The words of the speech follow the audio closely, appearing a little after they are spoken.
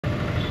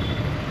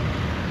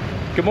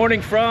Good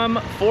morning from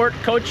Fort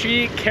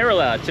Kochi,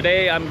 Kerala.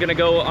 Today I'm gonna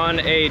go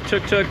on a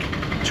tuk-tuk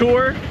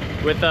tour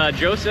with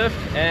Joseph,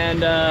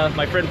 and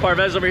my friend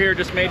Parvez over here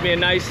just made me a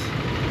nice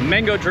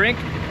mango drink.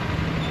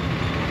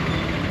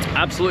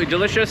 Absolutely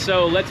delicious,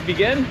 so let's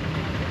begin.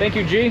 Thank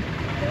you, G.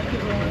 Thank you,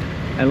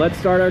 and let's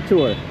start our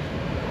tour.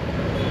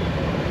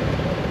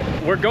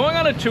 We're going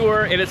on a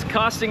tour and it's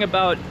costing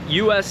about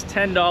US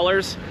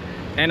 $10,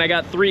 and I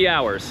got 3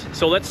 hours.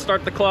 So let's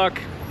start the clock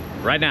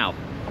right now.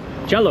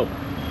 Cello.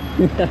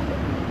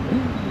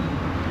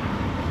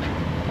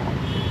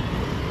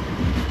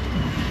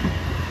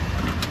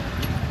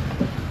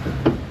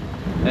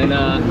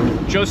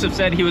 And Joseph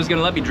said he was going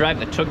to let me drive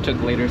the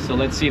tuk-tuk later, so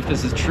let's see if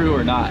this is true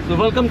or not. So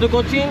welcome to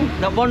Kochi,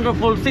 the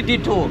wonderful city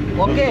tour.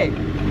 Okay.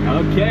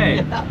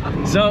 Okay.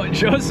 So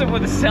Joseph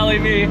was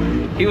telling me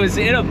he was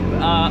in a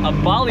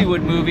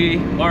Bollywood movie,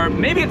 or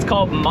maybe it's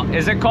called,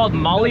 is it called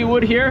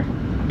Mollywood here?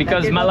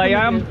 Because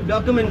Malayam?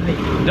 Documentary.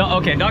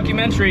 Okay,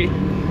 documentary.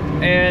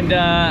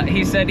 And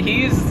he said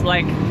he's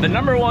like the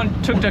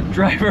 #1 tuk-tuk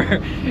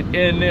driver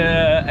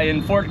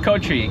in Fort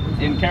Kochi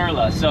in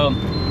Kerala. So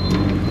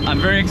I'm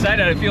very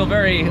excited. I feel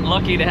very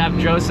lucky to have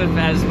Joseph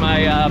as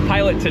my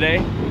pilot today.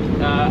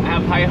 I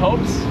have high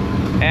hopes,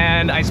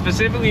 and I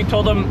specifically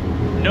told him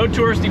no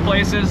touristy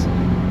places,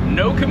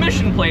 no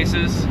commission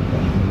places,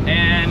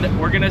 and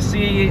we're gonna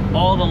see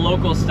all the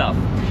local stuff.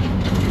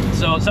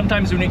 So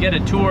sometimes when you get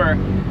a tour,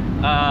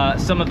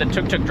 some of the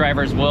tuk-tuk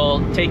drivers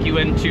will take you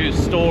into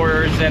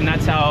stores, and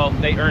that's how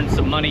they earn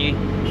some money.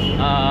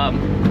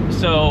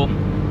 So,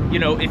 you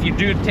know, if you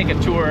do take a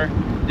tour,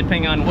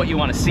 depending on what you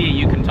want to see,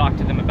 you can talk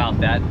to them about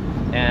that,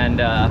 and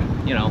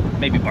you know,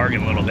 maybe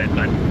bargain a little bit.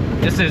 But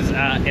this is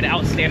an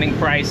outstanding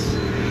price.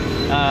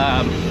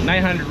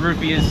 900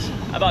 rupees,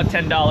 about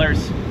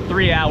 $10,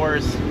 3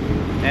 hours,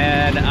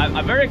 and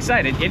I'm very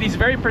excited. And he's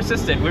very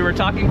persistent. We were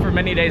talking for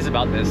many days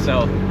about this,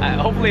 so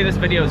hopefully this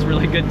video is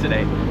really good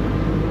today.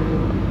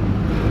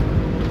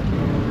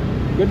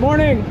 Good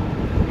morning.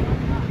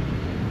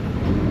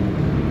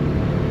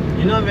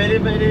 You know, very,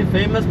 very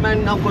famous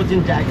man now,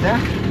 Cochin Jax, huh?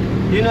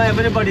 You know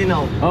everybody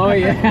now. Oh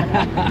yeah.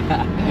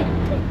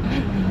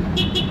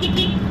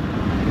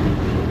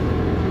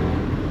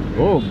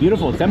 Oh,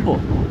 beautiful temple.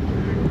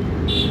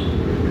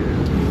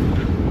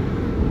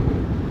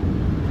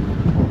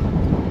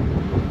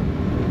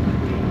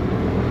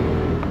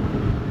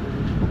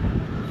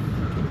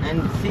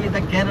 And see,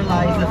 the Kerala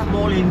is a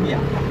small India.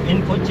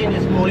 In Cochin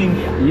is small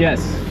India. Yes.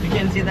 You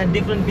can see that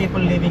different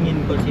people living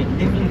in Cochin,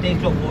 different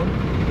taste of food,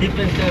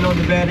 different style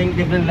of wearing,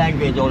 different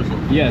language also.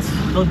 Yes.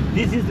 So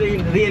this is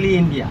really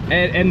India.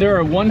 And there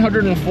are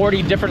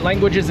 140 different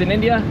languages in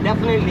India?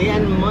 Definitely,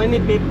 and many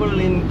people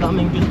in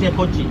coming to stay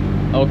Kochi.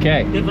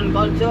 Okay. Different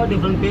culture,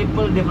 different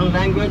people, different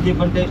language,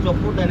 different taste of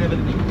food and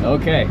everything.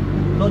 Okay.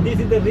 So this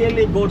is the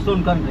really God's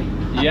own country.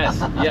 Yes.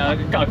 Yeah,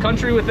 a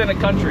country within a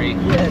country.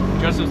 Yes.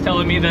 Joseph's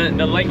telling me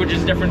the language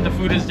is different, the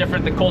food is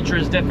different, the culture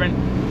is different.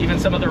 Even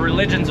some of the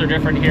religions are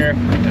different here.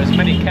 There's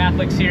many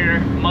Catholics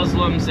here,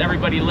 Muslims,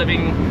 everybody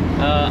living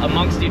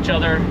amongst each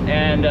other.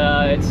 And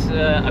it's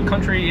a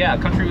country, yeah, a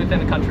country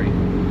within a country.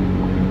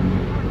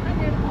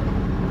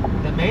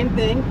 The main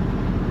thing,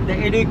 the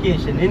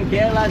education. In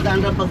Kerala is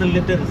 100%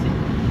 literacy.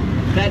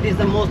 That is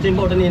the most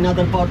important in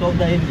other part of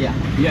the India.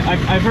 Yeah,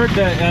 I've heard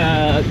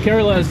that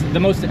Kerala is the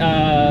most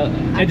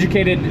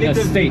educated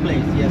state.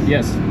 Place, yes.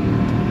 Yes.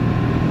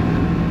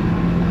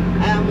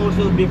 I am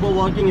also before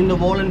working in the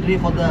voluntary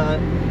for the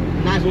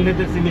National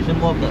Literacy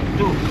Mission worker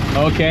too.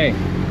 Okay.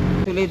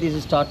 Actually, this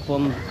is start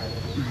from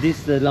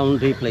this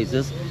laundry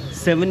places.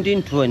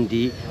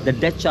 1720, the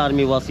Dutch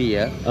army was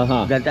here.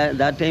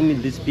 That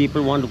time, these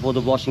people wanted for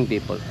the washing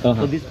people.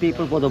 So these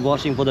people for the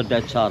washing for the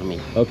Dutch army.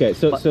 Okay,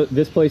 so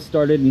this place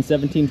started in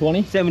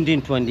 1720?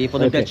 1720 for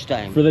the Dutch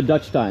time. For the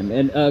Dutch time.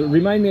 And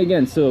remind me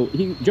again, so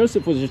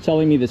Joseph was just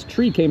telling me this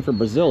tree came from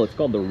Brazil. It's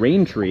called the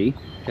rain tree.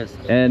 Yes.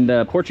 And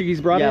Portuguese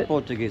brought it? Yeah,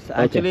 Portuguese.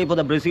 Actually, for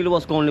the Brazil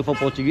was only for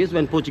Portuguese,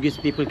 when Portuguese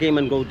people came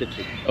and got the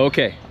tree.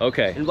 Okay,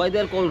 okay. And why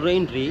they're called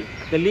rain tree?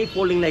 The leaf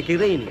falling like a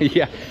rain.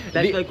 Yeah.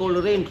 That's why called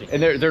a rain tree.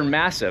 And they're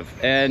massive.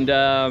 And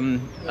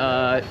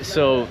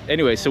so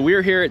anyway, so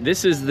we're here.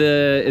 This is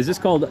this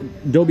called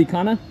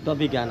Dobikana?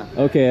 Dobikana.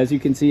 Okay, as you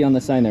can see on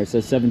the sign there, it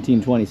says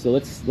 1720. So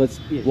let's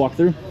Yes. walk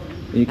through.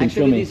 And you can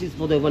Actually, show me. this is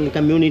for the one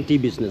community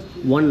business.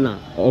 Wanna.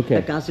 Okay.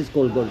 The caste is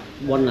called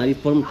Wanna. It's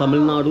from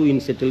Tamil Nadu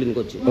in settled in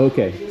Kochi.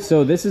 Okay,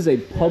 so this is a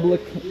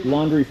public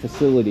laundry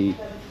facility,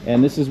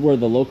 and this is where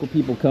the local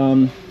people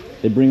come.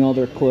 They bring all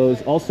their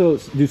clothes. Also,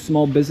 do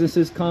small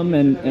businesses come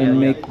and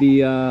make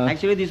the...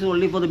 Actually, this is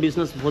only for the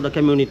business, for the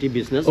community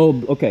business.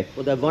 Oh, okay.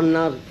 For the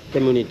Wanna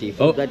community.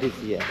 Oh. That is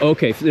here.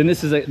 Okay, and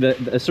this is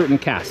a certain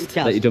caste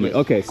that you told me. Yes.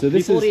 Okay, so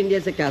this Before is... India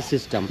is a caste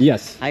system.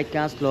 Yes. High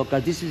caste, low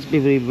caste. This is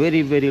very,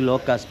 very, very low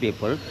caste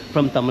people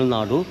from Tamil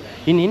Nadu.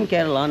 In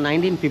Kerala,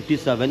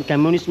 1957,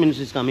 communist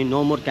ministry is coming,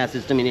 no more caste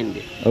system in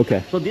India.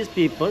 Okay. So these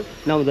people,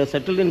 now they're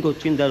settled in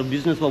Kochi, their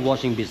business for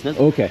washing business.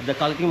 Okay. They're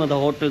collecting on the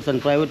hotels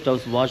and private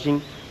house,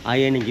 washing,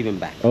 ironing, give him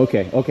back.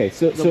 Okay, okay.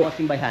 So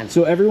washing by hand.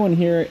 So everyone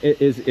here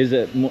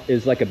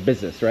is like a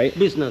business, right?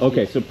 Business.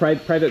 Okay, yes. so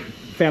private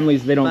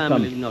families, they don't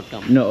Family come. not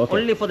come. No, okay.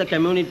 Only for the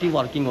community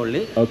working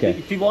only. Okay.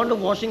 If you want the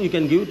washing, you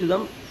can give it to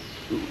them.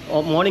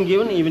 Morning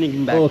given, evening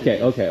given back.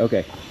 Okay, okay,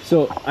 okay.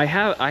 So I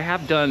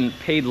have done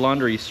paid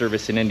laundry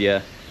service in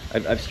India.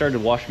 I've started to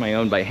wash my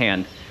own by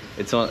hand.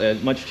 It's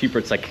much cheaper.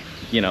 It's like,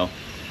 you know,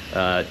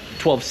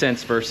 12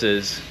 cents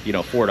versus, you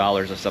know,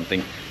 $4 or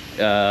something.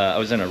 I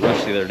was in a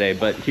rush the other day,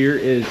 but here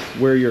is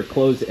where your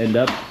clothes end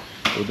up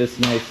with this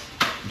nice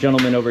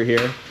gentleman over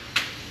here,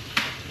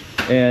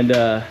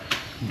 and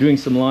doing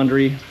some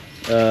laundry,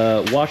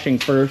 washing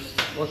first,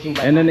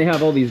 and then they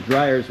have all these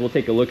dryers. We'll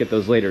take a look at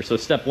those later. So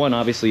step one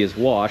obviously is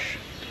wash.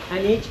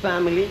 And each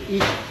family,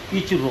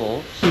 each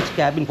row, each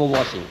cabin for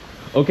washing.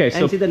 Okay, so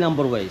and see the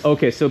number wise.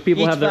 Okay, so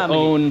people have their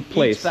own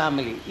place. Each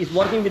family is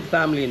working with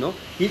family, you know.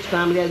 Each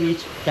family has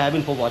each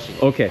cabin for washing.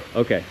 Okay,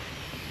 okay,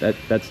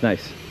 that's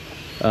nice.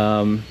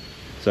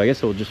 So I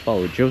guess we'll just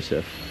follow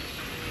Joseph.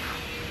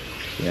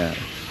 Yeah.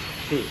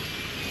 See.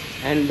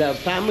 And the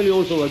family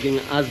also working,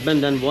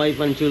 husband and wife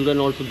and children,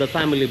 also the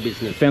family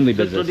business. Family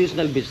business. The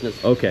traditional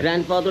business. Okay.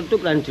 Grandfather to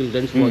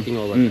grandchildren's working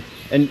over.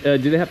 And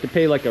do they have to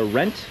pay like a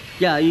rent?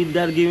 Yeah, if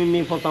they're giving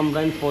me for some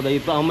rent for the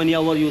how many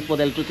hours used for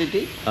the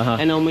electricity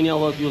and how many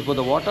hours used for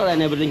the water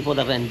and everything for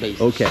the rent base.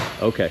 Okay,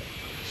 okay.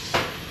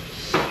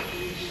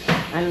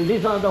 And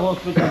these are the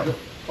hospitals.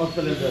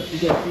 You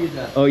can see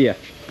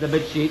the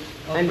bed sheet.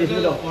 And this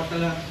is the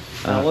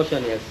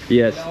ocean, yes.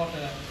 Yes.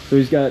 So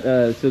he's got,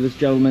 so this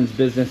gentleman's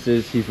business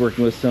is, he's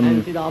working with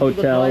some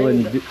hotel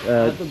and...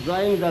 after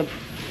drying, the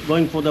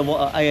going for the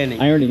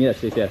ironing. Ironing,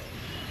 yes, yes, yes.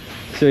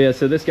 So yeah,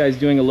 so this guy's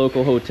doing a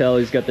local hotel.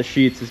 He's got the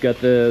sheets, he's got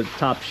the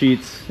top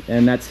sheets,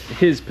 and that's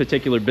his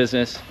particular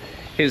business,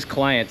 his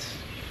clients.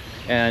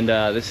 And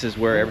this is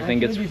where everything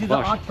gets washed. This is the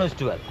art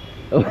festival.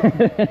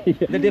 Yeah.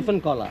 The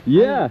different color.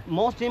 Yeah. And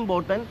most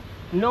important,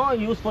 no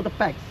use for the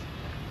packs.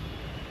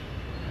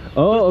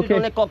 Oh, okay.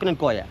 On a coconut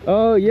coir.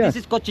 Oh, yeah. This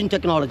is Cochin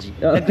technology,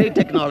 the great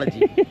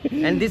technology.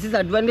 And this is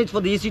advantage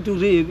for the easy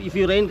to if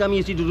your rain come,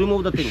 easy to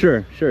remove the thing.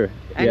 Sure, sure.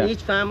 And yeah.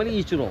 each family,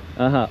 each row.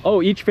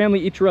 Oh, each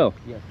family, each row.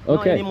 Yes.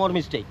 Okay. No any more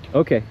mistake.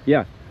 Okay,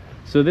 yeah.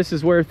 So this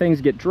is where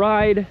things get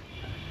dried.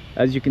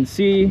 As you can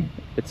see,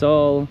 it's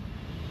all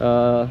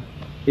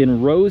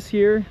in rows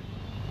here.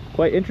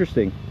 Quite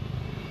interesting.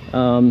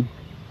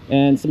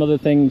 And some other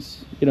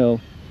things, you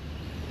know,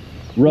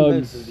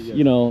 rugs,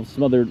 you know,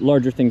 some other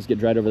larger things get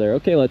dried over there.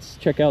 Okay, let's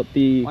check out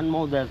the... One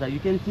more there, sir. You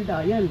can see the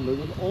iron.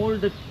 All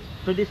the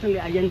traditionally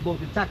iron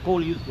board, the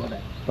charcoal used for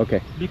that.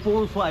 Okay.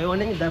 Before for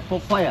ironing, that for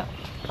fire.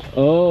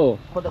 Oh.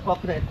 For the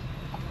coconut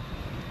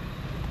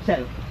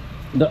shell.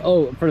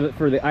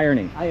 For the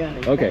ironing.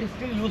 Ironing. Okay. That is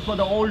still used for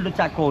the old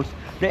charcoals.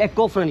 They're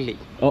eco-friendly.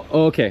 Oh,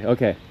 okay,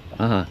 okay.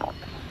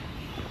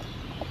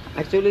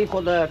 Actually,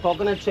 for the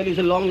coconut shell is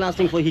a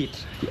long-lasting for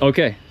heat.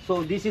 Okay.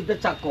 So this is the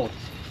charcoal.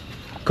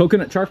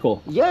 Coconut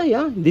charcoal. Yeah,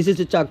 yeah. This is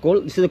the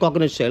charcoal. This is the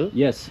coconut shell.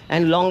 Yes.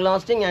 And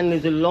long-lasting and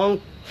is a long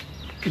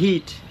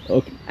heat.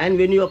 Okay. And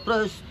when you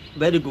press,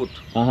 very good.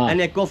 And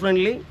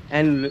eco-friendly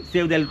and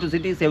save the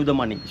electricity, save the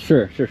money.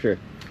 Sure, sure, sure.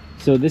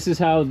 So this is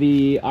how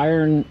the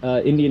iron,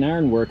 Indian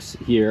iron works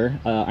here,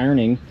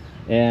 ironing,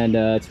 and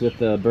it's with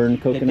the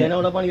burned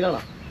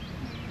coconut.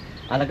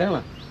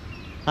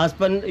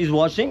 Husband is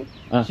washing.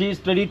 She is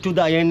ready to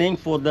the ironing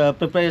for the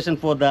preparation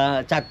for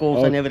the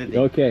charcoals and everything.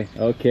 Okay,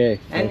 okay.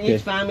 And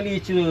each family,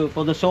 each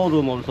for the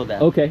showroom also there.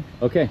 Okay,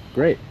 okay,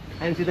 great.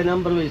 And see the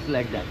number is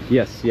like that.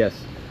 Yes, yes.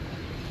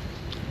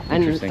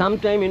 And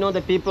sometimes, you know,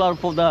 the people are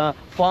for the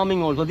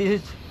farming also.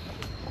 This is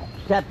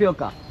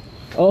tapioca.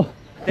 Oh.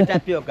 The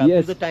tapioca.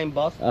 Yes. The time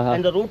boss.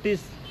 And the root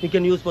is you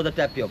can use for the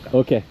tapioca.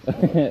 Okay.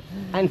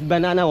 And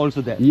banana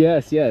also there.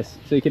 Yes, yes.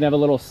 So you can have a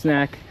little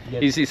snack.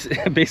 Yes. He's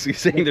basically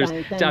saying there's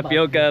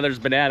tapioca, there's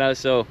banana,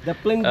 so... The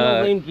pling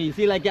rain tree,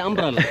 see like an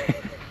umbrella.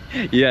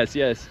 Yes,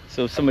 yes.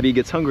 So if somebody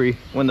gets hungry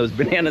when those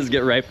bananas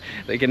get ripe,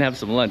 they can have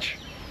some lunch.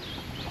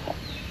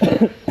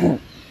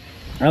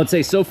 I would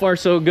say so far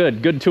so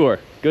good. Good tour.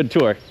 Good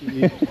tour.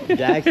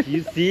 Jax,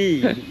 you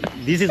see,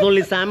 this is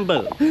only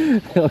sample.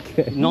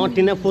 Okay. Not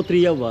enough for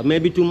 3 hours.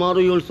 Maybe tomorrow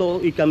you also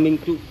be coming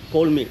to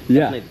call me. Yeah,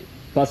 definitely.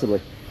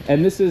 possibly.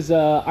 And this is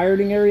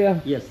ironing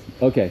area? Yes.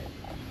 Okay.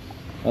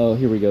 Oh,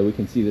 here we go. We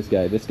can see this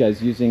guy. This guy's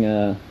using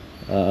a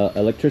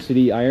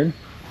electricity iron.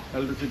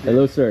 Electricity.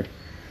 Hello, sir.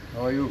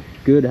 How are you?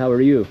 Good. How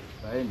are you?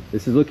 Fine.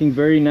 This is looking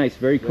very nice,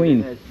 very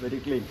clean. Very nice, very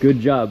clean. Good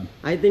job.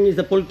 I think it's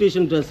a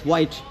politician dress,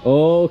 white.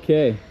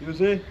 Okay. You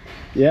see?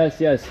 Yes,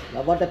 yes.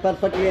 What a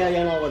perfectly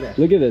iron over there.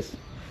 Look at this.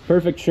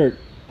 Perfect shirt.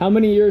 How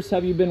many years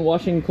have you been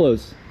washing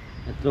clothes?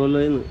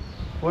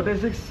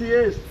 46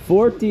 years.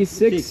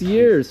 46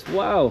 years.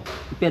 Wow.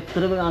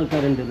 Total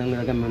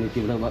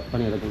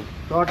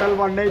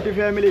 180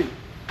 family.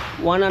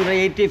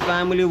 180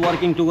 family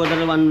working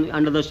together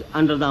under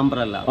the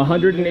umbrella.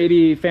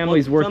 180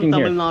 families working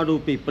here. Tamil Nadu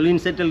people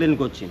settled in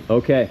Kochi.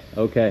 Okay,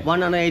 okay.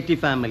 180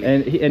 family.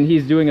 And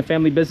he's doing a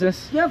family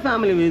business? Yeah,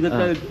 family with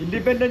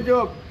Independent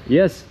job.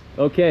 Yes.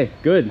 Okay,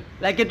 good.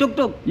 Like a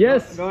tuk-tuk.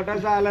 Yes. Not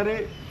a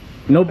salary.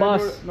 No Not a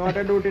boss. Not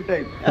a duty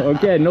time.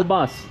 Okay, no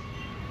boss.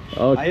 I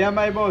Okay. am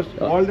my boss.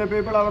 All the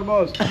people our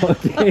boss.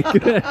 Okay.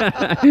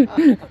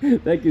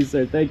 Good. Thank you,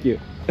 sir. Thank you.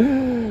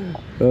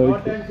 No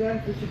Okay.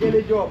 tension,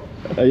 physically job.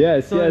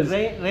 Yes. So Yes.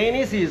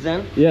 rainy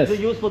season, Yes. they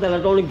use for the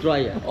electronic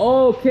dryer.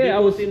 Okay.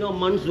 I Because was.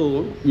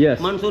 monsoon. Yes.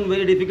 Monsoon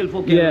very difficult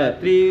for Kerala.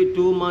 Yeah.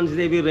 2 months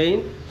they will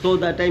rain. So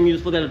that time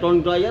used for the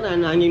electronic dryer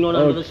and hanging on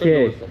under the shed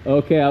Okay. also.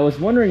 Okay. I was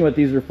wondering what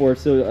these are for.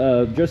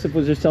 So Joseph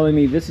was just telling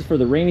me this is for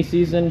the rainy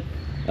season.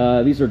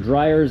 These are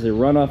dryers. They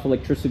run off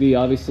electricity,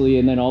 obviously,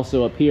 and then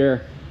also up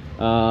here,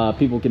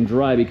 people can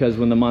dry because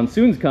when the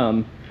monsoons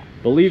come,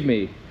 believe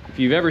me, if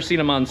you've ever seen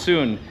a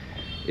monsoon,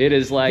 it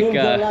is like June,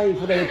 July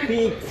for the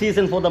peak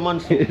season for the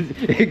monsoon.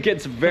 it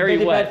gets very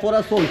Very wet. bad for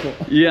us also.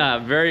 Yeah,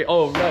 very.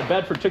 Oh, right,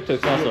 bad for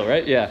tuk-tuks also,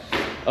 right? Yeah.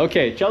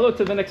 Okay, Cello,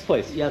 to the next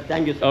place. Yeah,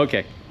 thank you, sir.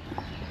 Okay.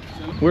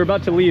 We're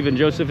about to leave, and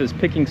Joseph is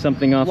picking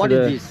something off What of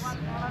is the. this?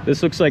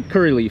 This looks like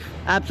curry leaf.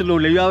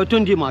 Absolutely, you have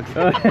 20 marks.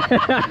 All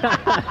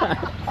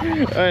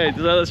right,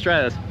 so let's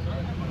try this.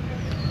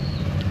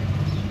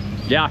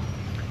 Yeah,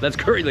 that's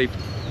curry leaf.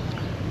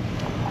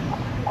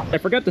 I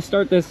forgot to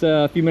start this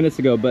a few minutes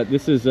ago, but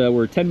this is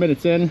we're 10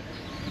 minutes in,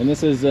 and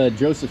this is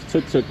Joseph's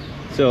tuk-tuk.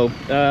 So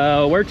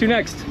where to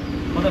next?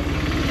 For the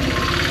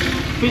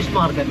fish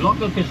market,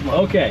 local fish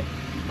market. Okay.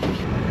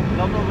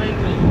 Local rain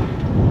tree.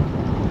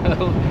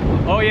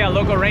 Oh yeah,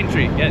 local rain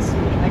tree. Yes.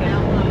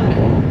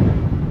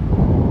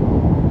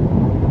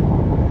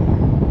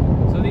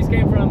 So these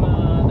came from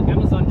the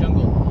Amazon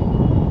jungle.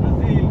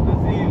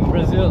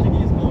 Brazil.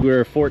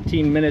 We're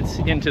 14 minutes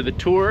into the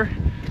tour,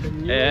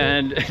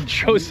 and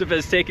Joseph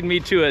has taken me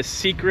to a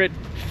secret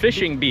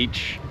fishing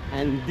beach.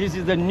 And this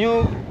is the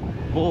new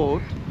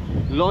boat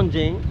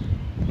launching.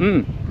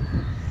 Mm.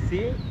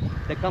 See,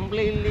 the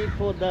completely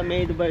for the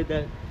made by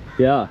the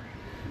Yeah.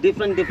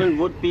 different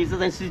wood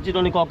pieces and stitched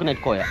on a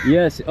coconut coir.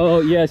 Yes. Oh,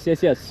 yes,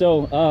 yes, yes.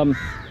 So,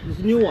 This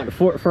new one.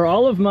 for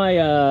all of my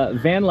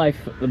van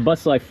life,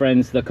 bus life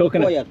friends, the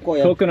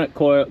coconut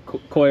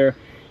coir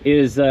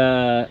is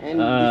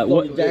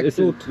this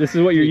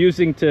is what you're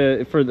using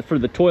for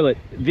the toilet.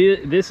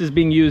 This is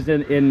being used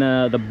in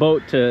the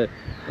boat to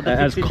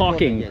as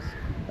caulking. Yes.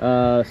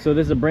 So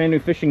this is a brand new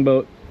fishing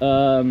boat.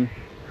 So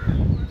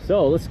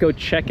let's go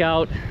check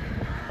out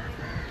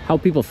how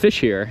people fish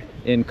here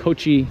in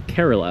Kochi,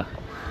 Kerala,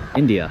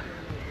 India.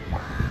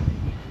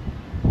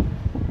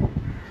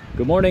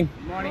 Good morning.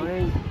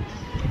 Morning.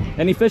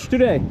 Any fish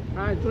today?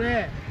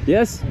 Today.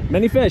 Yes,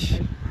 many fish.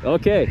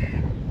 Okay.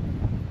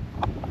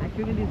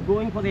 Actually, it is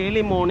going for the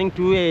early morning,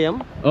 2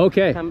 a.m.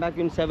 Okay. Come back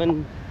in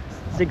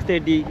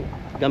 6:30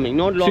 coming,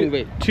 not long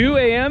way. 2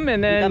 a.m.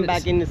 and then Come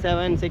back in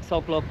 6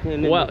 o'clock.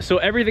 wow. So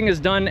everything is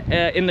done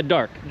in the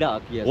dark.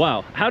 Dark, yes.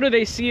 Wow. How do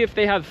they see if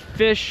they have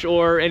fish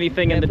or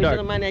anything in the dark?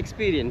 Fisherman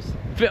experience.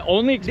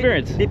 Only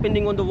experience.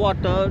 Depending on the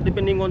water,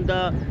 depending on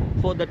the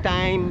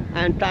time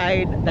and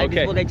tide. That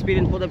Okay. is for the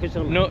experience for the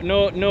fisherman.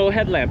 No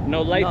headlamp,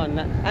 no light.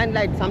 No, and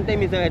light.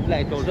 Sometimes it's a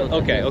headlight also.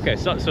 Okay, okay.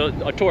 So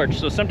a torch.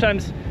 So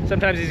sometimes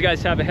these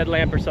guys have a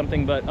headlamp or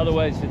something, but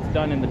otherwise it's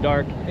done in the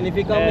dark. And if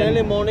you come And-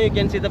 early morning, you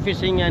can see the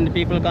fishing and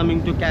people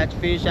coming to catch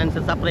fish and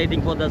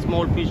separating for the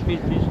small fish.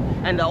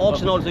 And the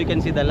auction also you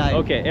can see the live.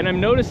 Okay, and I'm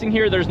noticing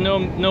here there's no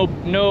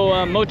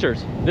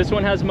motors. This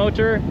one has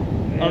motor.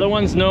 Other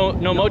ones no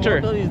motor.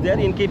 Motor is there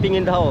in keeping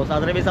in the house.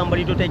 Otherwise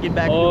somebody to take it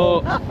back.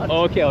 Oh, to home.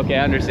 okay,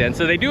 I understand.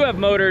 So they do have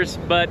motors,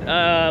 but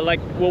like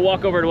we'll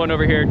walk over to one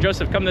over here.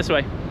 Joseph, come this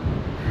way.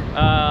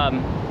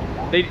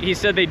 He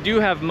said they do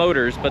have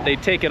motors, but they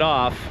take it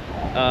off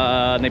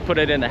and they put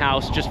it in the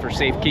house just for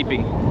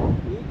safekeeping.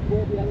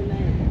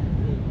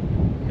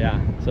 Yeah.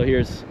 So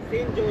here's.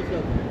 Saint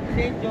Joseph,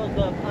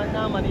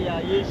 Anna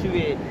Maria,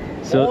 Yeshua.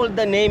 So- all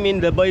the name in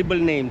the Bible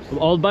names.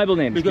 All Bible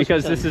names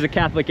because this is a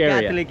Catholic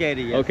area. Catholic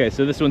area. Yes. Okay,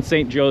 so this one's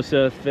Saint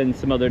Joseph and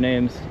some other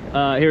names.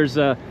 Here's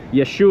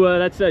Yeshua.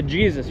 That's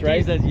Jesus,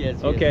 right? Jesus,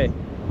 yes. Okay,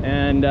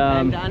 and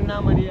And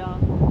Anna Maria,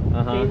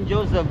 Uh-huh. Saint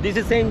Joseph. This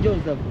is Saint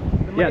Joseph.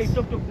 My Yes.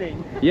 TukTuk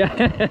name. yeah.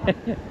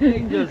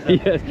 Saint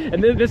Joseph. Yes,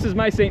 and this is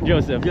my Saint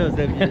Joseph.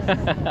 Joseph,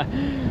 yes.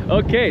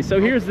 Okay, so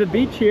here's the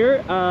beach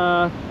here.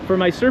 For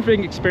my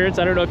surfing experience,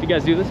 I don't know if you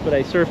guys do this, but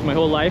I surfed my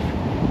whole life.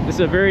 This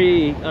is a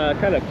very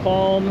kind of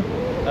calm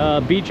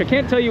beach. I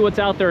can't tell you what's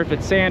out there, if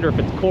it's sand or if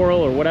it's coral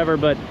or whatever,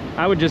 but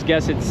I would just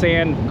guess it's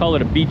sand, call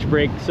it a beach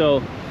break.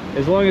 So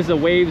as long as the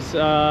waves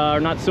are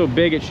not so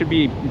big, it should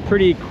be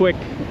pretty quick,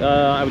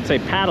 I would say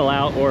paddle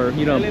out or,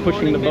 you know, Early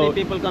pushing the morning, boat.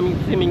 many people coming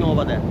swimming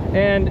over there.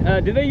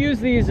 And do they use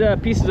these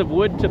pieces of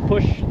wood to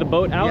push the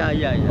boat out?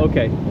 Yeah.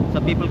 Okay.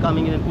 So people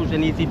coming in and push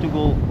and easy to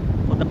go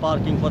for the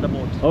parking for the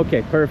boats.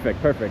 Okay,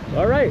 perfect.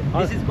 All right.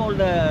 This is called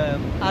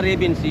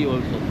Arabian Sea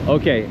also.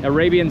 Okay,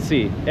 Arabian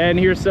Sea. And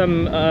here's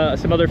some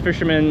other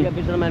fishermen. Yeah,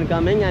 fishermen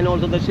coming and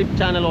also the ship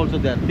channel also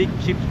there. Big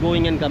ships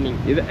going and coming.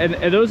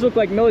 And those look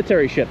like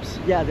military ships.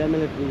 Yeah, they're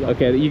military. Yeah.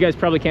 Okay, you guys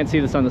probably can't see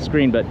this on the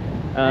screen, but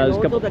And there's a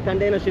also couple. the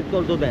container ships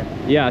also there.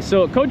 Yeah,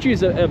 so Kochi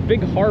is a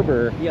big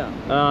harbor. Yeah.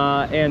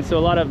 And so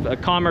a lot of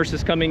commerce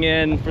is coming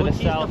in for Kochi the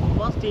is south. the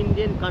first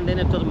Indian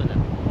container terminal.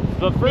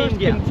 The first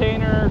India.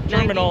 container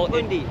terminal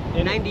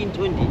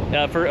 1920.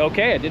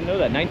 okay, I didn't know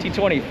that.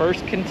 1920,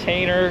 first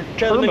container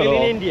Terminal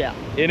terminal in India.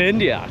 in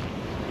India.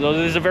 So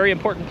this is a very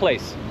important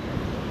place.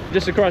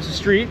 Just across the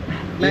street,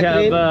 we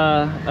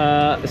Mackerel.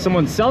 have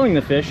someone selling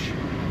the fish.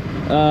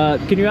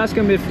 Can you ask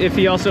him if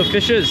he also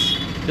fishes?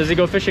 Does he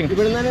go fishing?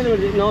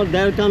 No,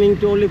 they're coming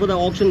to only for the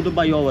auction to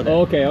buy over there.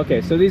 Okay,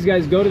 okay. So these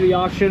guys go to the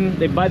auction,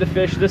 they buy the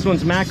fish. This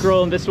one's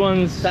mackerel and this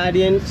one's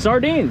Sardines.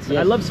 sardines. Yes.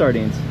 I love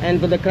sardines.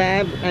 And for the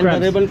crab and Crabs.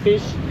 the ribbon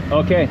fish.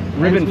 Okay,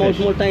 ribbon and fish.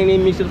 small tiny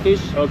mixed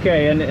fish.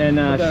 Okay, and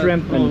the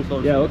shrimp. And, prawns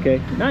also. yeah,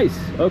 okay. Nice.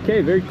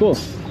 Okay, very cool.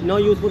 No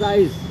use for the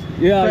eyes.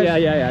 Yeah,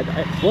 Fresh.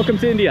 yeah. Welcome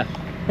to India.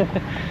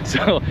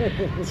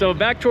 so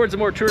back towards the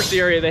more touristy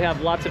area, they have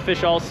lots of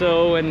fish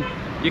also, and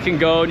you can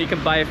go and you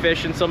can buy a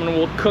fish and someone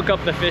will cook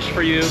up the fish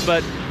for you.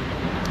 But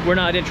we're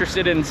not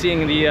interested in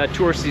seeing the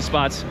touristy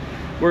spots.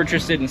 We're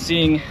interested in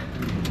seeing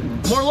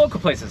more local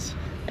places.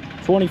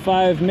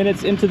 25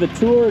 minutes into the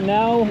tour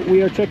now,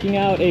 we are checking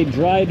out a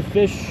dried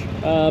fish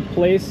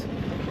place.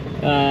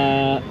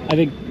 I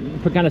think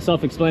kind of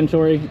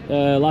self-explanatory.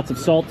 Lots of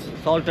salt.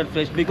 Salted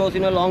fish because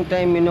in a long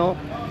time,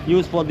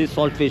 use for this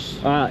salt fish.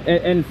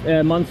 And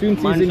monsoon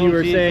season, Monsoon you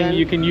were season. saying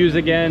you can use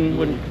again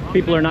when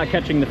people are not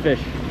catching the fish.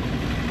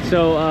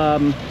 So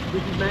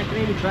This is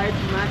mackerel, dried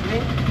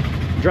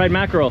mackerel. dried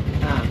mackerel.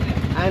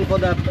 And for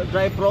the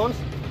dry prawns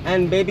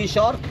and baby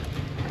shark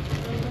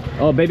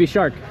Oh, baby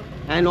shark.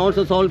 and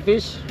also salt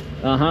fish.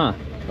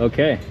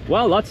 Okay.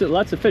 Wow, lots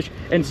of fish.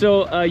 And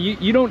so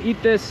you don't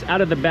eat this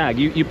out of the bag.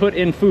 You put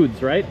in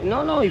foods, right?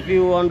 No, if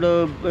you want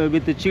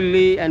with the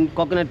chili and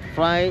coconut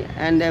fry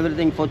and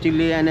everything for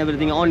chili and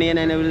everything, onion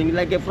and everything,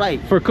 like a fry.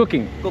 For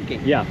cooking.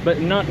 Cooking. Yeah, but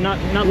not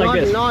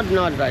like this.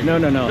 Not right. No.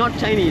 Not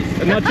Chinese.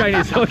 Not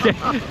Chinese. Okay.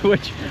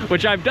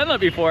 Which I've done that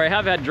before. I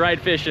have had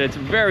dried fish and it's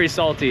very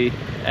salty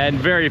and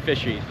very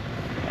fishy.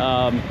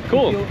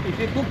 Cool. If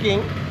you're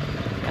cooking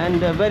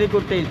and very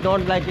good taste,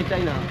 not like in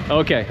China.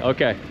 Okay.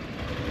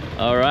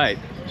 All right.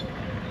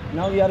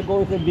 Now we are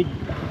going to a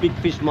big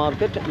fish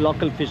market,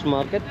 local fish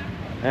market,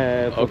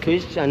 for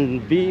fish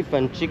and beef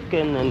and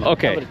chicken and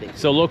everything.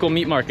 So local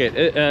meat market,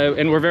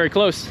 and we're very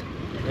close.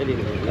 Very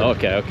good.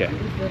 Okay.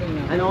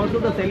 And also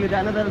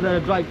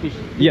the dried fish.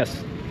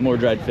 Yes, more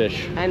dried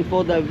fish. And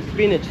for the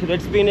spinach,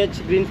 red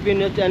spinach, green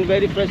spinach, and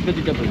very fresh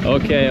vegetables.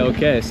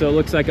 Okay. So it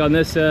looks like on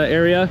this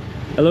area,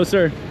 hello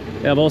sir,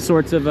 they have all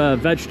sorts of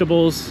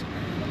vegetables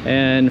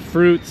and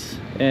fruits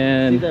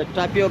and See the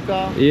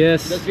tapioca.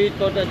 yes. The sweet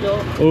potato.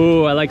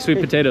 Oh, I like sweet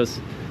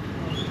potatoes.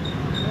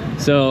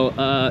 So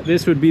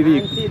this would be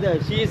And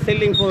the she is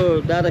selling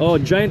for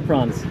direct. giant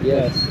prawns.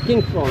 Yes.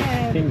 King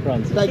prawns. King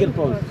prawns. Tiger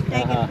prawns.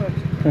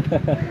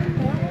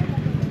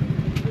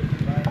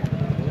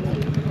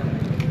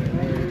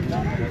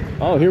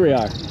 Oh, here we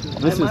are.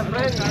 This is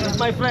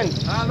my friend.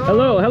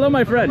 Hello,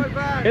 my friend.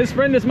 His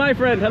friend is my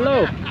friend.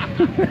 Hello.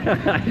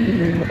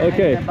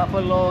 Okay. And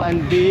buffalo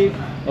and beef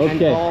and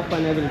pork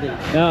and everything.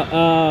 Now,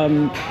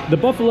 the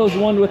buffalo's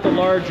one with the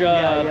large,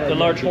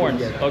 large horns.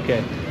 yes.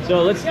 Okay.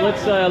 So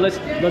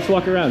let's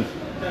walk around.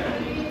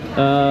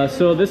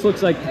 So this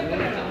looks like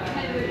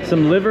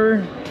some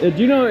liver. Do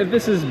you know if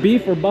this is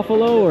beef or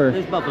buffalo or?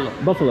 This buffalo.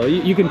 Buffalo.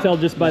 You can tell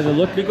just by the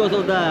look. Because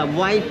of the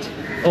white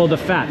The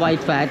fat.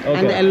 fat Okay.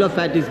 and the yellow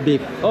fat is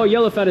beef. Oh,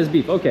 yellow fat is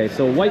beef. Okay,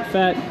 so white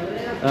fat,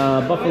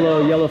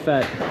 buffalo, yellow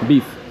fat,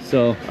 beef.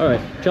 So, all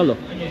right, cello.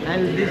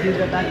 And this is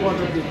the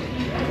backwater fish.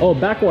 Oh,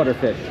 backwater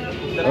fish.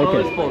 The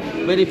okay. Sport,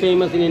 very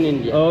famous in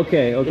India.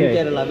 Okay. In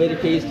Kerala, very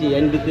tasty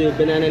and with the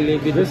banana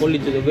leaf with the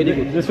follicular, very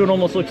good. This one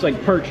almost looks like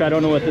perch. I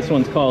don't know what this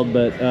one's called,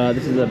 but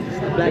this is a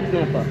black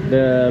snapper.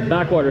 The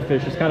backwater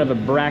fish is kind of a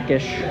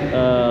brackish,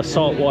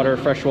 saltwater,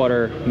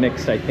 freshwater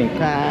mix, I think.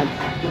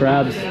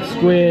 Crabs,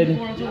 squid,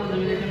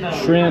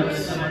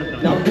 shrimps.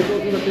 Now we go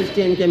to the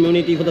Christian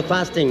community for the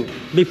fasting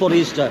before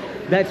Easter.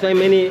 That's why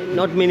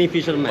not many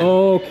fishermen.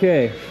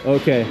 Okay.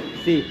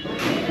 See,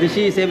 the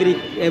she is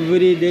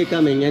every day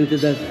coming and to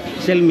the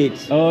shell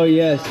meats. Oh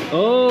yes.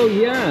 Oh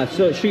yeah.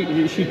 So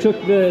she took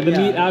the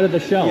meat out of the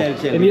shell. Yeah,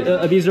 shell.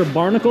 And these are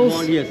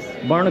barnacles? Yes.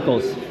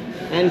 Barnacles.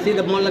 And see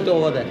the mullet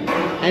over there.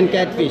 And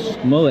catfish.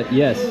 Mullet,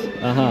 yes.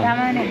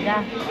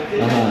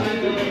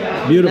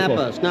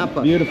 Beautiful.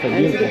 Snapper. Beautiful.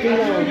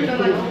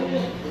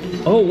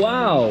 Oh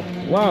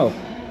wow.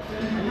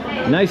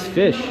 Nice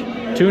fish.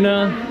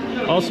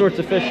 Tuna, all sorts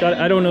of fish.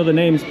 I don't know the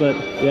names, but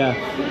yeah.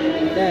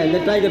 Yeah, the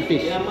tiger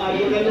fish.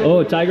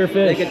 Oh, tiger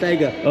fish. Like a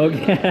tiger.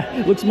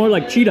 Okay. Looks more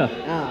like cheetah.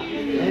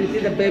 And see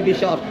the baby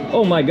shark.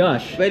 Oh my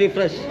gosh. Very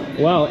fresh.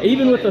 Wow,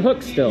 even with the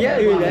hook still.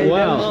 Yeah,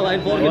 wow. I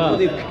forget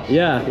the hook.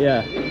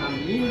 Yeah.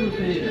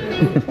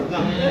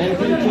 And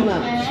tuna.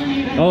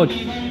 Oh,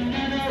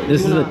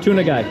 this is a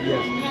tuna guy.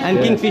 Yes. And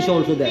kingfish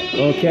also there.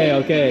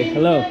 Okay.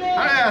 Hello.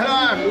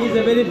 Hello. He's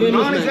a very famous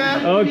Morning,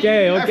 man. sir.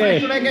 Okay.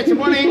 Today, good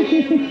morning.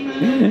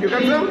 You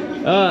come from?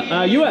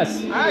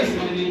 US. Nice.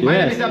 My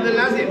name is Abdul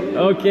Nazir.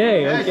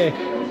 Okay.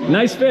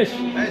 Nice fish.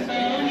 Nice.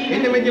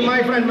 Intimate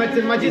my friend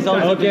Majid.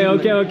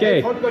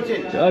 Okay. Fort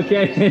Kochi.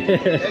 Okay.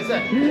 Yes,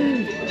 sir.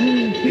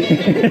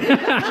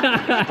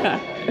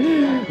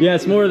 Yeah,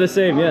 it's more of the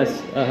same.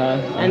 Yes.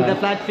 And the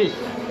flatfish.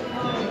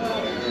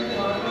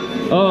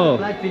 Oh.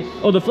 Flatfish.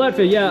 Oh, the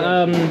flatfish.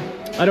 Yeah.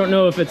 I don't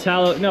know if it's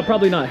halibut. No,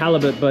 probably not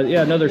halibut, but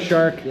yeah, another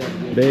shark. Yeah.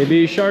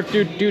 Baby shark.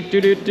 Do do do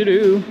do do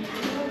do.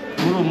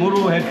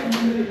 Muru head.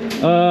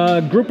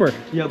 Grouper.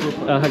 Yeah,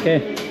 grouper.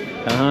 Okay.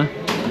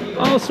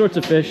 All sorts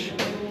of fish,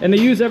 and they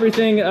use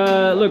everything.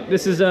 Look,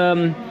 this is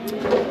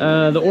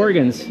the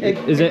organs. Egg.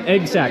 Is it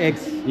egg sac?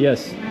 Eggs.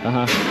 Yes.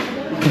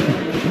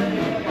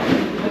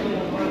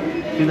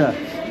 See that?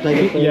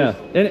 Yeah.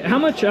 And how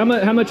much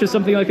is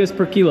something like this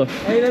per kilo?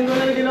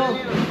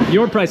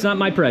 Your price, not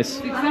my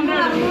price.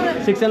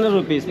 600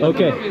 rupees.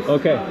 Okay.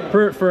 Okay.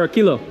 For a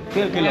kilo.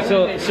 Kilo.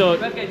 So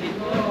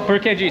per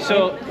kg.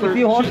 So if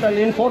you hotel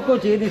in Fort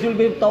Kochi, this will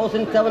be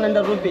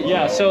 1,700 rupees.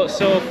 yeah. So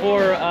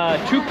for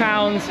 2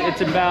 pounds,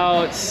 it's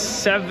about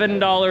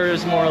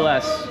 $7 more or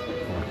less.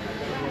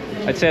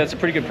 I'd say that's a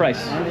pretty good price.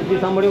 And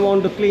if somebody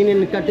want to clean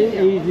and cutting,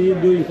 he's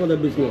doing for the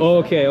business.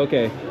 Okay,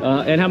 okay.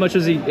 And how much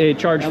does he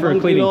charge for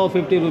cleaning? 1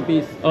 kilo, 50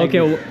 rupees. Okay,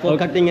 like for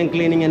cutting and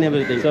cleaning and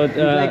everything. So it's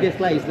like a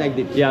slice like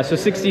this. Yeah, so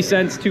 60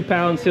 cents, 2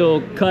 pounds,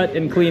 he'll cut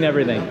and clean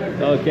everything.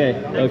 Okay,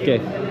 okay.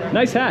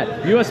 Nice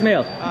hat, US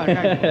mail.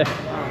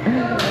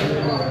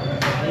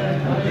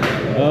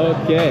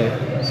 Okay,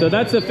 so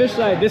that's the fish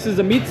side. This is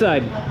the meat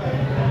side.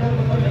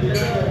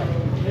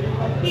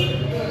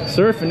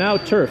 Surf and now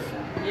turf.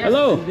 Yes.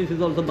 Hello. This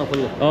is also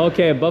buffalo.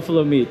 Okay,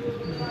 buffalo meat.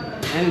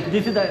 And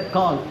this is the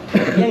corn,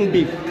 young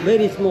beef,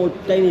 very small,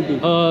 tiny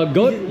beef.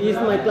 Goat? He's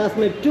my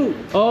classmate too.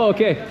 Oh,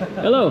 okay.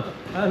 Hello.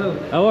 Hello.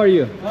 How are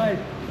you? Hi.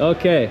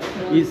 Okay.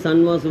 His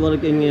son was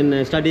working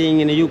in, studying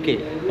in the UK.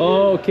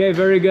 Oh, okay,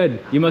 very good.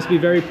 You must be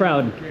very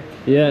proud.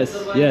 Yes,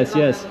 yes,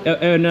 yes.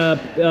 And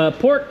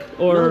pork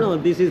or? No,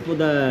 this is for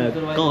the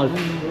calf.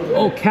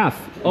 Oh,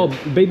 calf. Oh,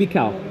 baby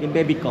cow. A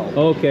baby cow.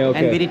 Okay, okay.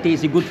 And very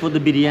tasty, good for the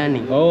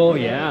biryani. Oh,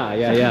 yeah,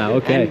 yeah, yeah.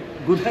 Okay. And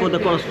good for the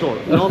cholesterol.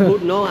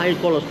 No high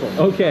cholesterol.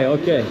 Okay,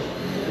 okay.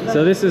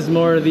 So this is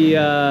more the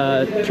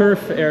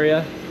turf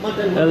area.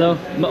 Mutton. Hello.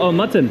 Oh,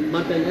 mutton.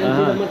 Mutton.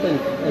 And the mutton.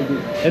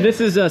 And this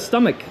is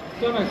stomach.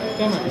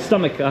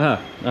 Stomach.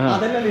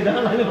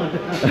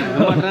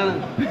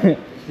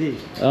 See.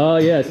 Oh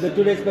yes. The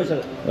today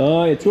special.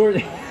 Oh, yeah, tour.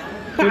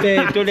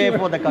 Today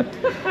for the cut.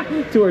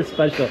 Tour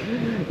special.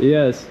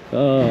 Yes.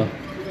 Oh.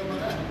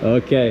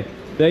 Okay.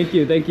 Thank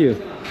you. Thank you.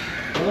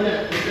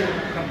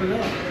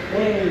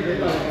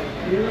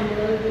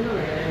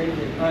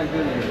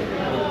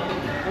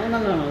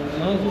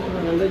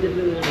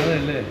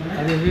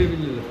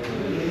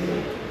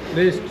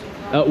 Waste.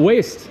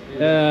 Waste.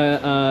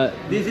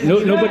 This is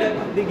nobody.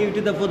 they give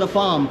to the for the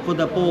farm, for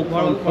the pork,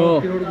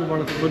 Oh.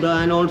 for the,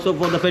 and also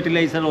for the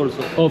fertilizer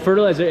also. Oh,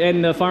 fertilizer.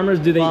 And the farmers,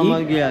 do they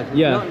Farmer, eat? yeah.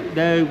 Yeah. No,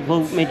 they're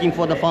making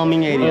for the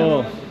farming area.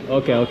 Oh.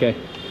 Okay. Okay.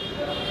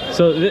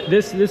 So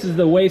this is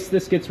the waste.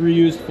 This gets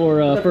reused for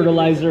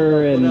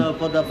fertilizer and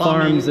for the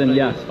farms and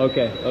yeah.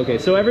 Okay. Okay.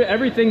 So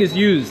everything is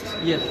used.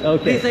 Yes.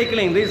 Okay.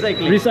 Recycling.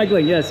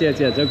 Recycling. Yes. Yes.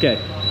 Yes. Okay.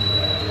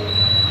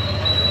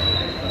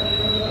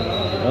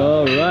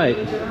 All right.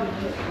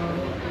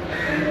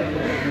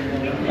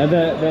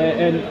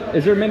 And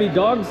is there many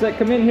dogs that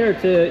come in here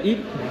to eat?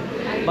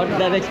 But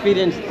they're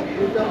experienced.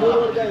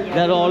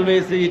 They're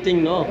always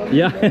eating, no?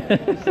 Yeah.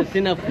 It's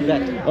enough for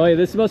that. Oh yeah,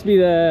 this must be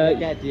the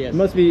Cat, yes.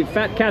 must be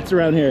fat cats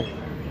around here.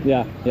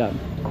 Yeah, yeah.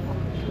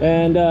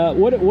 And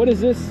what is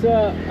this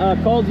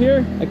called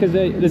here? Because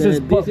this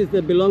is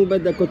the belong by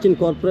the Cochin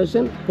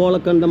Corporation,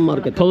 Follicular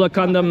Market.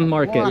 Polakandam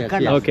Market.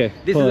 Yes, yes. Okay.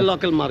 This is a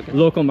local market.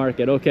 Local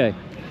market. Okay.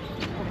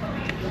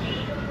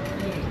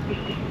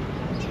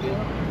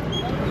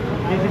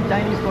 This is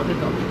Chinese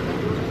potato.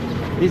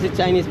 This is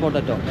Chinese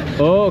potato.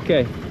 Oh,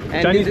 okay.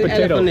 And Chinese this is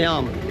potato. elephant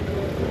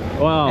yam.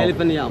 Wow.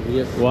 Elephant yam,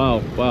 yes.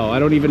 Wow. Wow. I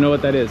don't even know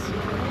what that is.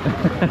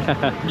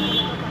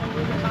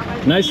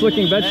 Nice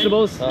looking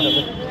vegetables.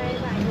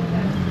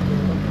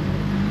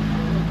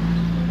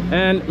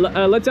 And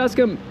let's ask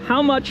him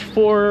how much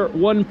for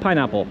one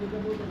pineapple.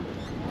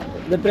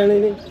 The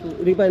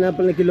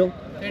pineapple kilo.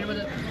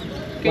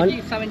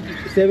 Kg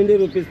 70. 70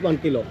 rupees 1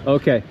 kilo.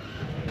 Okay.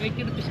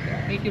 80 rupees.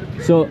 80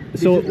 rupees. So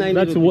is 90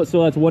 that's rupees.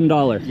 so that's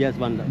 $1. Yes,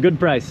 $1. Good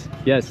price.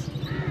 Yes.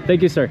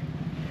 Thank you, sir.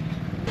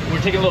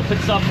 We're taking a little pit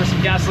stop for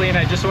some gasoline.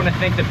 I just want to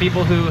thank the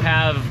people who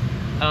have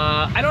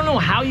I don't know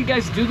how you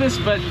guys do this,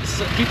 but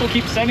people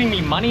keep sending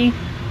me money,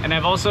 and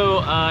I've also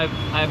I've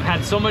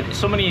had so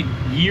many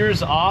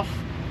years off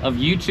of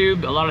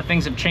YouTube. A lot of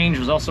things have changed.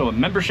 There's also a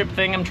membership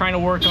thing I'm trying to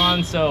work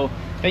on, so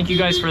thank you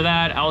guys for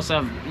that. I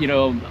also have, you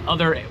know,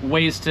 other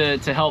ways to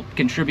help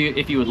contribute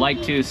if you would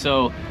like to.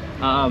 So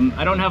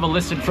I don't have a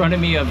list in front of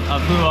me of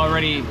who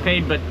already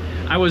paid, but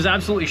I was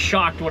absolutely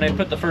shocked when I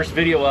put the first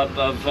video up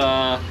of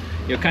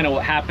you know, kind of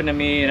what happened to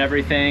me and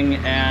everything,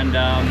 and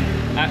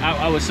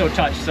I was so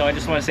touched. So I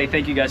just want to say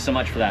thank you guys so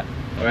much for that.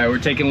 All right, we're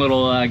taking a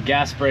little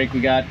gas break. We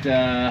got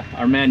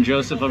our man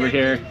Joseph over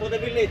here. For the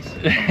village.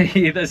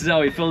 This is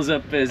how he fills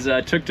up his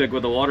tuk-tuk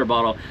with a water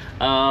bottle.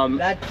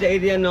 That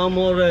area no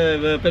more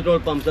petrol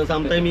pumps. So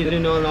sometimes you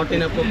know not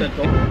enough for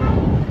petrol.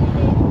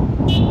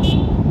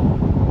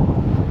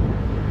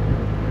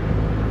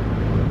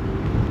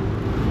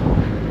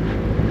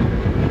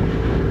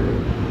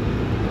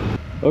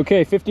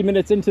 Okay, 50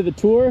 minutes into the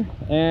tour,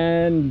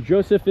 and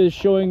Joseph is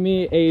showing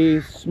me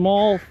a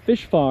small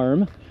fish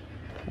farm.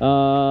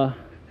 So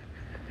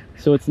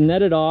it's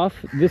netted off.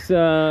 This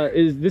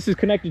is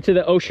connected to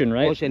the ocean,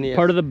 right? Ocean, yes.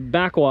 Part of the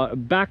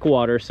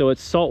backwater, so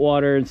it's salt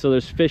water, and so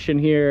there's fish in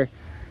here.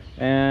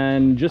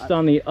 And just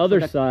on the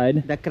other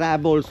side, the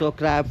crab also,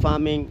 crab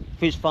farming,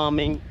 fish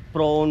farming,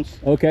 prawns.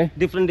 Okay.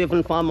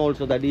 Different farm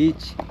also, that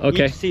each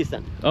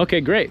season. Okay,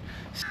 great.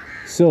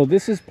 So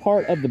this is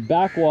part of the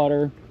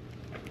backwater.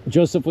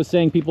 Joseph was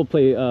saying people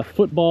play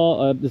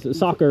football,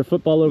 soccer,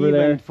 football over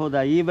there. For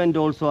the event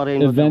also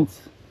arranged.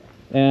 Events.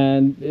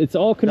 And it's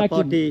all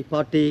connected. The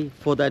party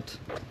for that.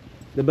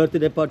 The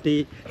birthday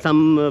party,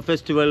 some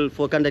festival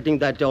for conducting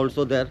that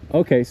also there.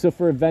 Okay, so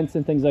for events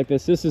and things like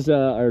this, this is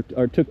our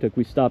tuk-tuk.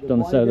 We stopped on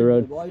the side of the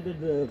road.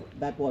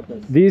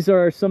 Backwaters. These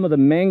are some of the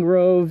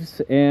mangroves,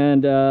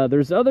 and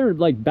there's other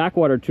like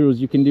backwater tours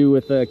you can do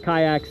with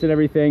kayaks and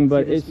everything,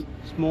 but it's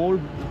small.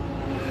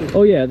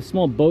 Oh yeah, the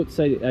small boats.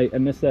 I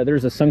missed that.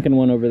 There's a sunken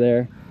one over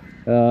there.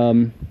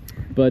 And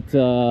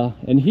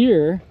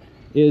here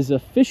is a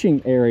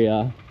fishing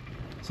area.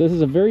 So this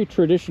is a very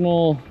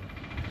traditional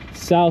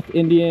South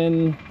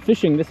Indian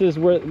fishing. This is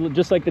where,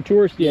 just like the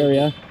touristy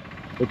area,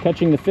 they're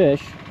catching the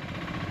fish.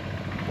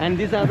 And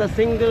these are the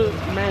single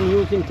man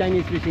using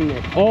Chinese fishing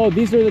nets. Oh,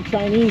 these are the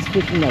Chinese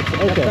fishing nets.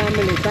 Okay.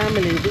 The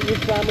family.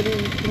 Each family,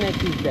 each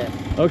net is there.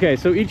 Okay,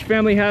 so each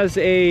family has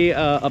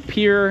a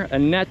pier, a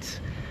net,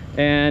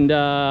 and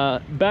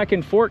back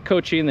in Fort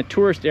Kochi in the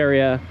tourist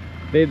area,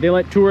 they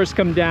let tourists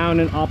come down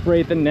and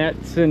operate the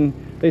nets, and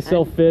they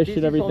sell fish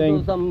and everything.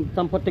 Also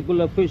some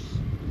particular fish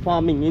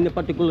farming in a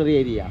particular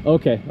area.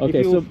 Okay.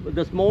 So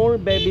the small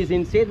babies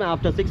inside,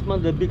 after 6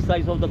 months the big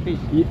size of the fish.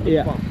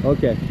 Yeah.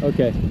 Okay.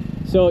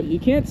 So you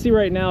can't see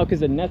right now because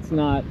the net's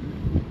not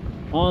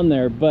on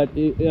there, but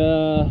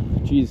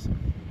geez,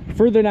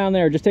 further down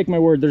there, just take my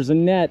word, there's a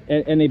net,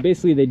 and they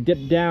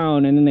dip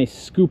down and then they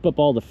scoop up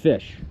all the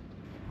fish.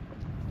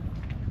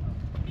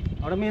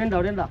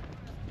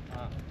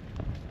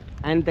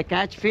 And the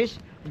catch fish,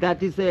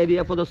 that is the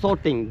area for the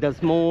sorting, the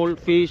small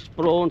fish,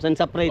 prawns, and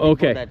separating.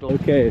 Okay. For that.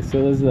 Okay,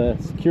 so those are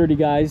the security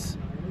guys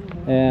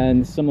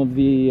and some of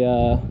the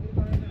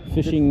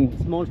fishing.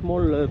 This small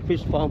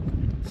fish farm.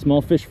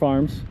 Small fish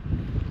farms.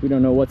 We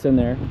don't know what's in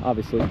there,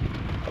 obviously.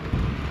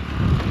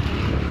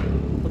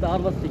 For the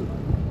harvesting.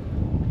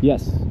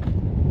 Yes.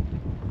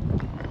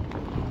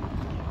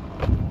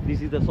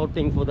 This is the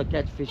sorting for the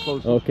catch fish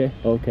also.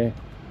 Okay.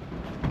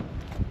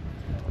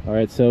 All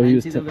right, so he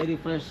was very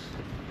fresh.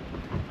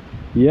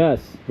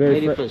 Yes, very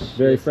fresh.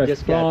 Very Yes, fresh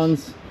just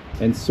prawns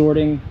and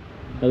sorting.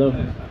 Hello.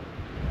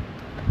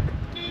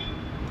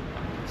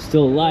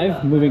 Still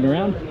alive, moving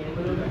around.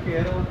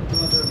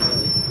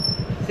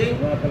 See?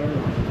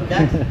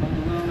 That's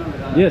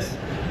Yes.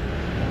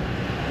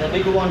 the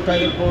big one,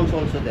 tiger prawns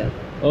also there.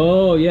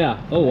 Oh yeah.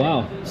 Oh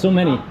wow. So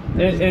many.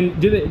 And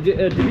do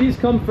these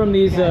come from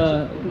these?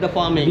 The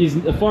farming.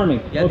 The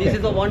farming. Yeah, okay. This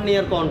is a 1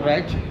 year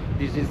contract.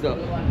 This is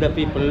the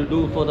people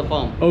do for the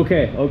farm.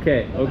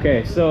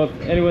 Okay. So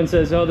if anyone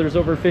says, oh, there's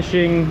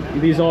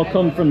overfishing, these all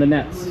come from the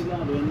nets.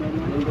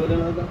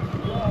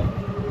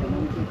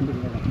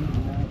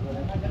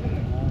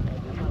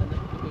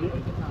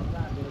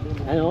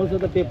 And also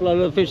the people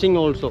are fishing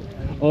also.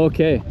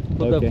 Okay.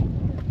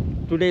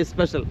 Today is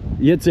special.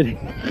 Yes, it.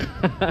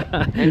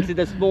 And see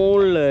the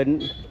small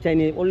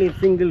Chinese, only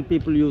single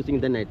people using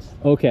the nets.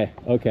 Okay.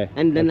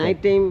 And the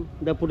night time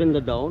they put in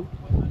the down.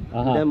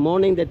 The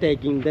morning they're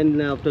taking,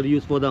 then after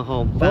use for the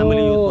home family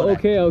use for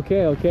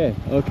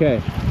that.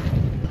 Okay.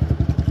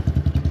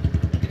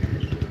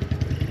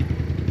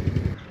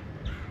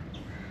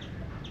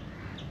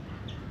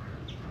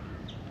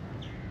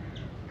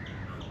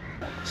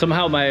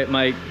 Somehow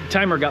my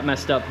timer got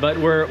messed up, but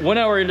we're 1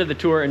 hour into the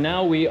tour, and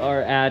now we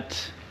are at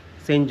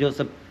St.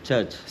 Joseph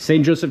Church.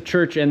 St. Joseph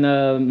Church, and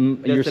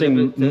you're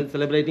saying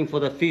celebrating for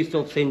the feast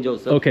of St.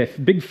 Joseph. Okay,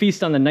 big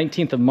feast on the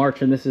 19th of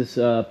March, and this is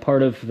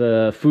part of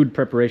the food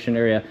preparation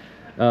area.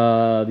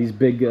 These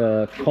big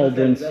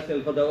cauldrons.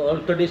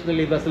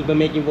 Traditionally vessel for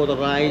making for the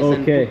rice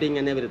and pudding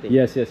and everything.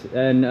 Yes,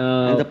 and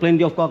the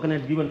plenty of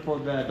coconut given for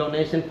the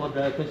donation for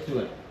the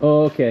festival.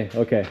 Oh,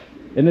 okay.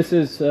 And this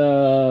is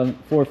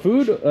for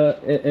food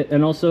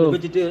and also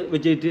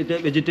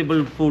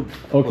vegetable food.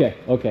 Okay.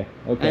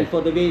 And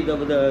for the way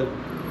the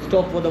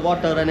stock for the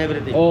water and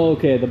everything. Oh,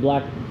 okay. The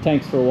black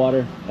tanks for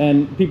water.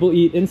 And people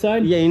eat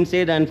inside? Yeah,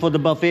 inside, and for the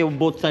buffet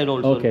both sides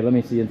also. Okay, let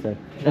me see inside.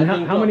 And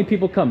how many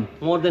people come?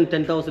 More than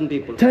 10,000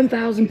 people.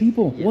 10,000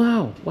 people. Yes.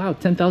 Wow.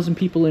 10,000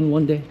 people in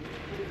one day.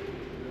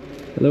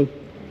 Hello.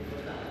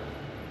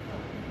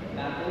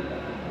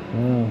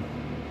 Wow.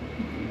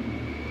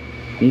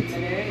 Neat.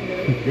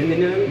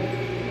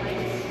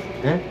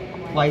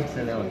 White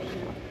salad.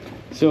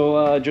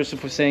 So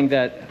Joseph was saying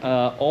that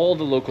all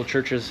the local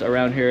churches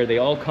around here, they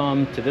all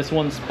come to this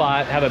one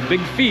spot, have a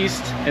big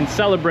feast and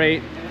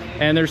celebrate.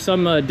 And there's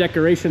some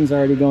decorations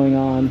already going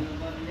on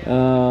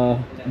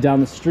down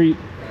the street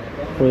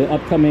for the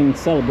upcoming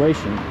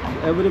celebration.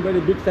 Everybody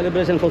big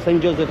celebration for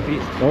St. Joseph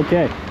feast.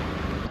 Okay.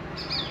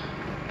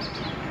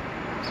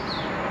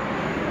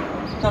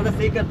 docks are the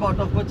secret part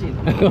of Kochi.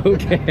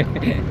 Okay.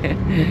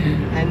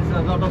 And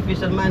so a lot of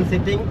fishermen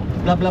sitting,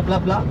 blah blah blah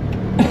blah.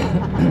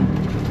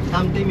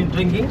 Sometimes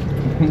drinking.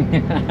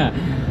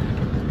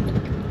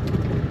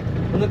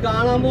 ഒന്ന്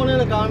കാണാൻ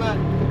പോണേണ് കാണാൻ.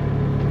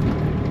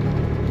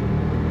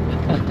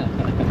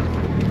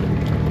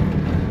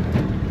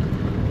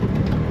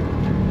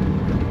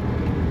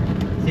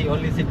 See,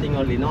 only sitting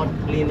only, not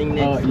cleaning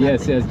nets. Oh,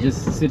 yes, nothing. yes, just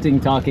sitting,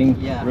 talking,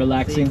 Yeah,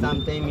 relaxing.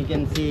 Sometimes you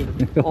can see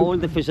all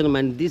the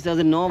fishermen. This is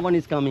no one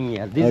is coming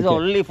here. This is Okay.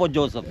 only for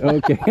Joseph.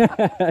 Okay.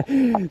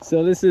 So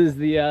this is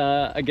the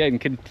again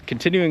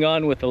continuing on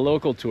with the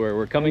local tour.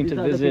 We're coming These to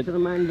are the visit.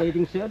 fishermen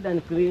waiting shed and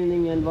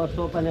cleaning and wash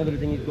up and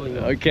everything is going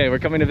on. Okay,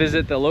 we're coming to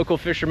visit the local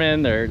fishermen.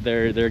 They're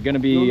going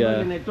to be.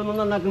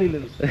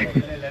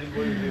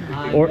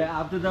 Or-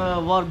 After the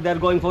work,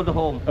 they're going for the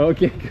home.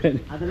 Okay, good.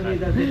 Otherwise,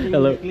 they're sitting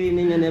Hello.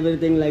 cleaning and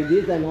everything like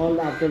this, and all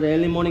after the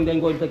early morning, then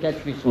going to catch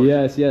fish.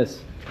 Yes, yes.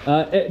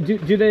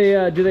 Do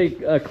they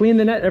clean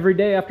the net every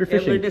day after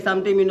fishing? Every day,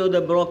 sometime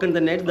the broken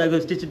the net, they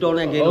will stitch it on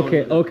again.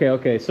 Okay,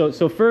 okay.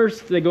 So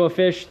first they go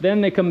fish, then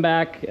they come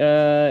back,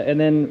 and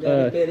then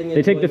repairing they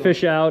and take the going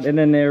fish out, and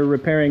then they're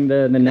repairing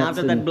the And nets.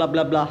 after that, blah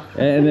blah blah.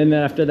 And then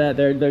after that,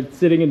 they're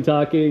sitting and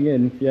talking,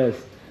 and yes.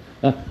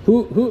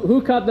 Who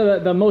caught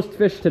the most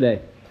fish today?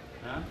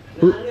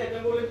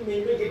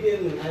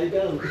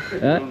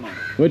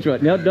 Which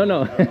one? No, don't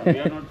know. We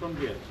are not from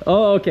here.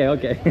 Oh, okay.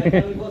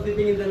 We were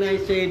sitting in the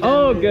nice shade.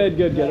 Oh, and,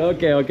 good.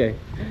 Okay.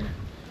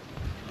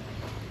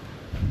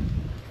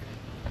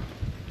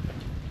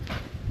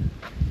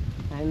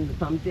 And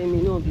sometimes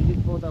this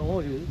is for the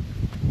oil.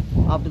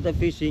 After the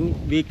fishing,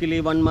 weekly,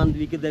 1 month,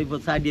 weekly, there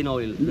was sardine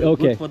oil.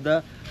 Okay. Good for the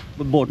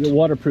boat.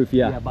 Waterproof,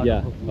 yeah.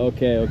 waterproof.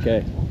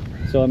 Okay.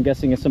 So I'm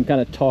guessing it's some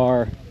kind of tar,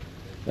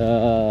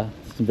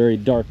 some very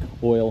dark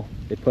oil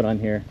they put on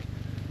here.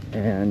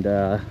 And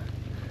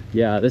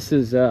yeah, this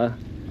is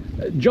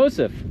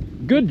Joseph.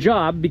 Good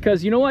job, because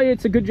you know why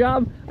it's a good job?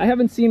 I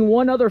haven't seen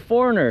one other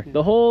foreigner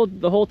the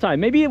whole time.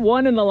 Maybe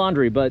one in the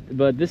laundry, but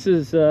this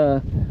is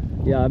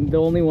yeah, I'm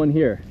the only one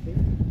here.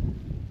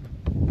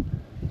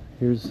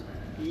 Here's.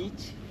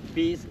 Each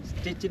piece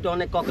stitched on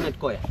a coconut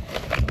coir.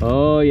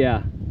 Oh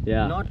yeah.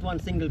 Not one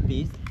single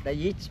piece.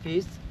 Each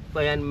piece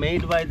and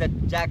made by the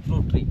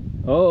jackfruit tree.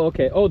 Oh,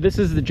 okay. Oh, this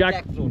is the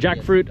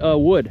jackfruit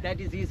wood. That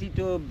is easy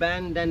to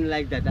bend and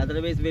like that.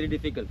 Otherwise, very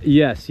difficult.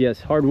 Yes.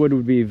 Hardwood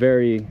would be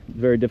very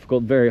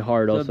difficult, very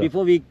hard So also.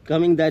 before we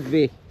coming that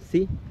way,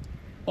 see?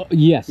 Oh,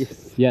 yes.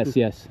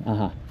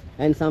 Uh-huh.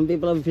 And some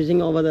people are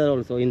fishing over there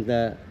also in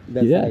the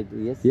side.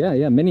 Yes.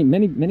 Yeah.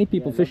 Many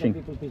people fishing.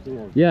 People fishing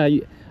also. Yeah,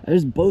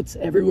 there's boats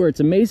everywhere.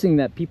 It's amazing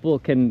that people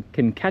can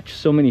catch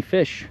so many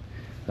fish.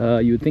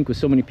 You would think with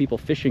so many people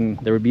fishing,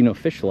 there would be no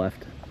fish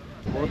left.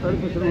 Water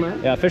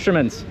fisherman. Yeah,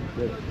 fishermen's.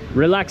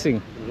 Relaxing.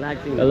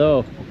 Relaxing.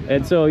 Hello.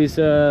 And so he's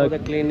For the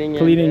cleaning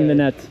cleaning the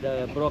net.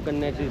 The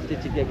broken net is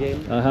stitch it again.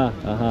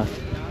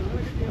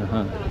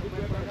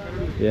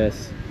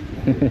 Yes.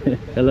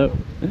 Hello.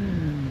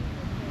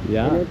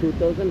 Yeah. In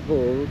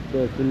 2004,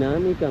 the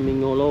tsunami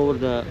coming all over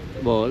the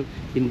world.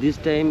 In this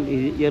time,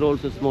 here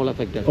also small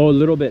affected. Oh, a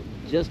little bit.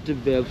 Just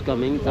waves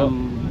coming,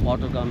 some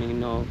water coming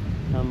now.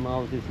 Some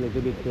house is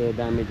little bit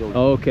damaged also.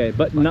 Okay,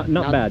 but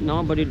not bad.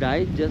 Nobody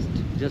died, just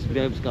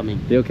waves coming.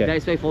 Okay.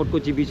 That's why Fort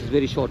Kochi beach is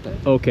very shorter.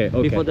 Okay.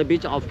 Before the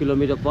beach, half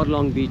kilometer for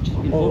long beach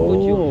in Fort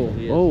Kochi. Also,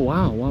 yes. Oh,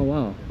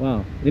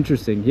 wow.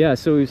 Interesting. Yeah,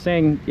 so he was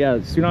saying, yeah,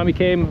 tsunami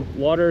came,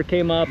 water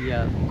came up,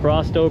 Yeah.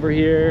 crossed over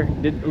here,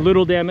 did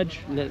little damage.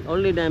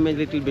 Only damage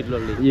little bit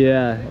only.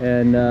 Yeah,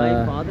 and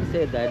My father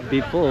said that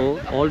before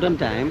olden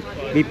time,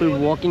 people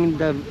walking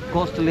the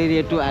coastal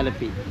area to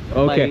Alapi.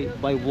 Okay.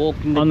 By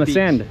walking On the beach,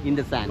 sand? In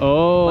the sand. Oh.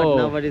 But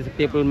nowadays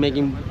people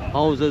making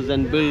houses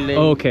and buildings.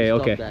 okay.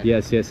 stop that.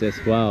 Yes.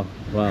 Wow.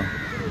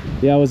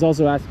 Yeah, I was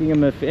also asking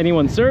him if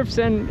anyone surfs,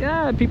 and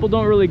yeah, people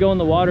don't really go in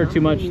the water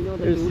too much. You know,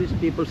 the tourist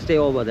people stay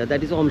over there.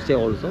 That is homestay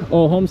also.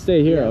 Oh,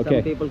 homestay here. Yeah,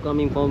 Okay. Some people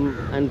coming from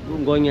and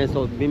going and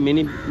so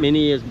many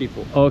years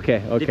before.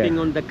 Okay. Depending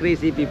on the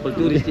crazy people,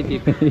 touristy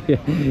people.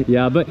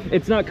 Yeah, but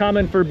it's not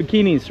common for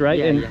bikinis, right?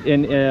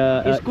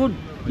 Yeah, it's good.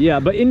 Yeah,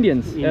 but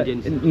Indians.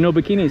 Indians. No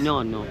bikinis.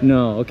 No.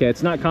 No. Okay,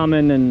 it's not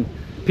common, and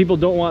people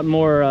don't want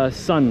more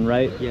sun,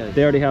 right? Yes.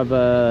 They already have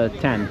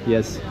tan.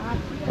 Yes.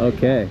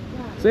 Okay.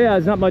 So yeah,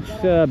 there's not much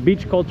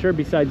beach culture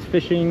besides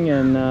fishing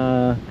and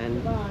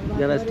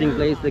the resting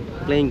place, the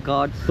playing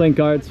cards. playing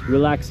cards,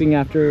 relaxing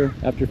after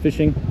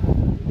fishing.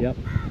 Yep.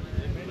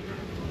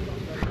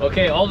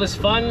 Okay, all this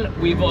fun,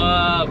 we've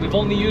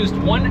only used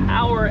 1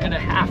 hour and a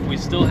half. We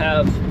still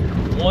have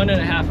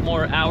 1.5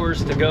 more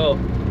hours to go,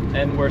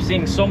 and we're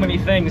seeing so many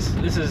things.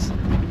 This is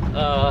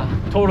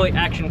totally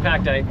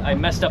action-packed. I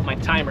messed up my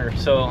timer,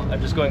 so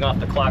I'm just going off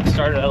the clock.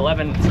 Started at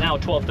 11, it's now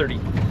 12:30.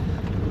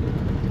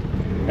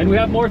 And we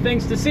have more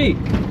things to see.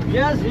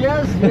 Yes,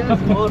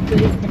 more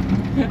things.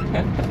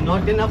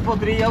 Not enough for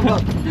 3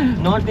 hours.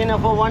 Not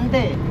enough for 1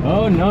 day.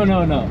 Oh, no.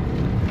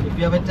 If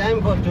you have a time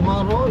for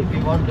tomorrow, if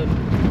you want to,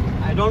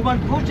 I don't want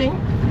coaching.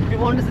 If you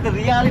want to see the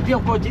reality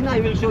of coaching, I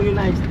will show you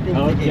nice things.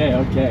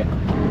 Okay.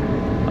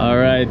 All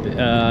right,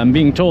 I'm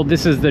being told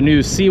this is the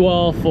new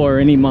seawall for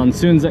any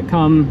monsoons that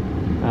come,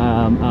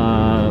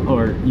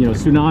 or you know,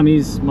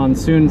 tsunamis,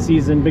 monsoon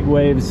season, big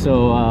waves.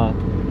 So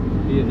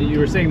you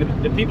were saying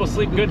the people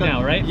sleep good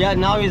now, right? Yeah,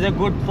 now is a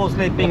good for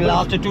sleeping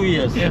last 2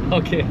 years. Yeah,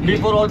 okay.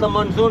 Before all the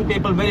monsoon,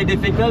 people very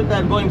difficult.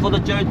 They're going for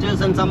the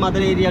churches and some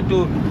other area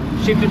to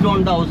shift it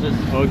on the houses.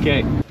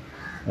 Okay.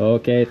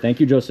 Okay, thank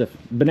you, Joseph.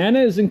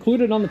 Banana is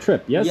included on the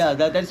trip, yes? Yeah,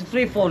 that's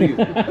free for you.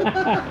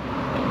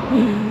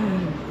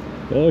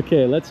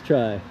 Okay, let's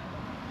try.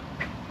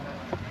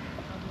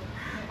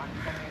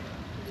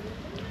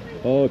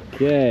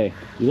 Okay,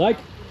 you like?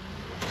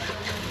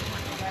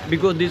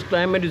 Because this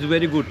climate is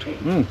very good.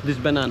 This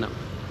banana.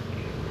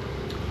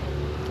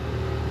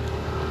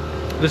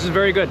 This is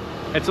very good.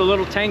 It's a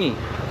little tangy.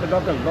 The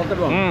local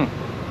one.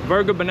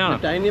 Very good banana.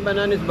 The tiny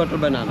banana is butter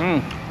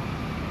banana.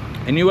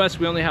 In US,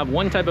 we only have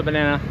one type of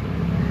banana.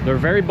 They're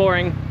very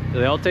boring.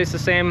 They all taste the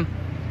same.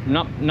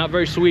 Not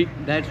very sweet.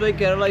 That's why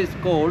Kerala is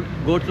called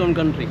God's own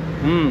country.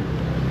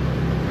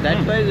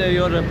 That's why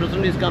your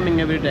representative is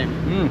coming every time.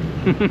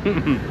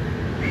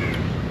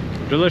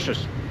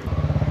 Delicious.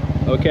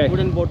 Okay.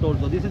 Wooden boat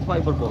also. This is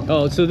fiber boat.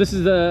 Oh, so this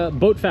is the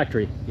boat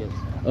factory? Yes.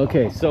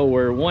 Okay, so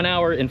we're 1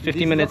 hour and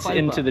 50 minutes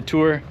into the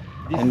tour.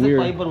 This and is we're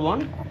a fiber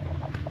one.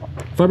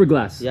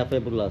 Fiberglass? Yeah,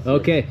 fiberglass.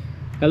 Okay. Yes.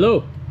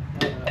 Hello.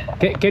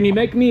 Can you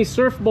make me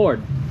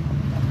surfboard?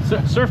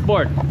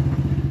 Surfboard.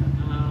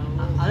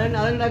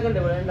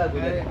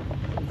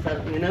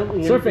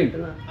 Surfing?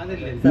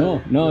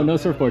 No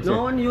surfboard, sir.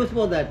 No one use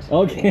for that.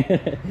 Okay.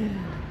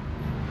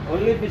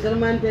 Only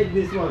fishermen take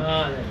this one.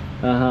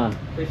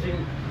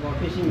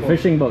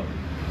 Fishing boat.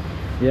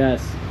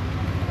 Yes.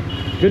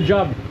 Good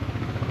job.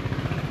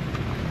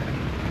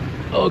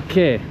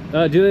 Okay.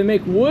 Do they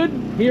make wood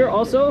here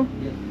also?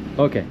 Yes.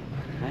 Okay.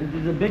 And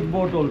this is a big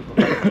boat also.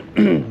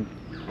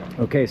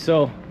 Okay,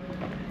 so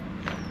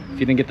if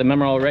you didn't get the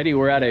memo already,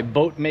 we're at a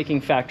boat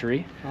making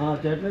factory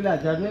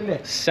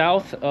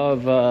south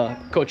of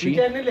Kochi,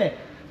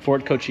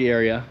 Fort Kochi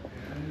area.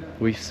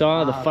 We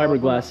saw the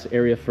fiberglass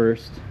area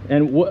first.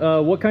 And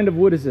what kind of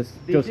wood is this,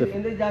 Joseph?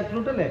 In the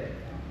jackfruit.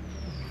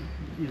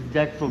 It's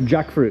jackfruit.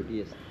 Jackfruit.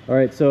 Yes. All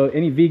right, so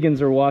any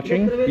vegans are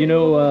watching, you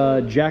know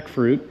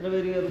jackfruit.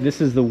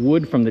 This is the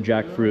wood from the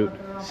jackfruit,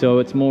 so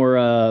it's more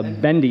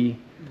bendy.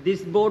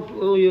 This boat,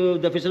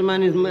 the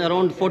fisherman is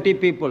around 40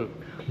 people.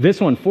 This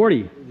one,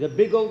 40? The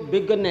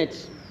bigger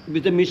nets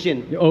with the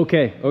machine.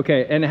 Okay,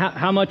 okay. And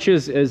how much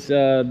is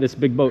this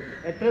big boat?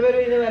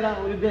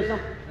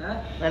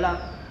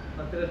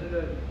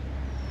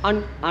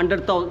 Under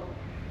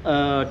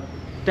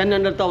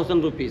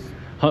 10,000 rupees.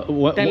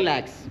 10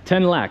 lakhs.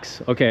 10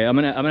 lakhs. Okay, I'm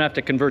gonna have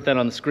to convert that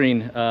on the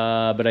screen,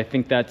 but I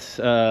think that's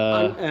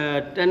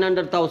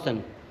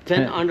 10,000.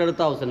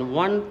 10,000.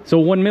 One. So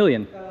 1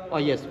 million. Oh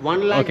yes,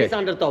 1 lakh Okay. is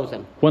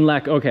 100,000. 1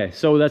 lakh. Okay,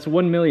 so that's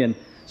 1 million.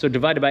 So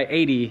divided by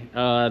 80,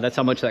 that's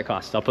how much that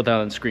costs. I'll put that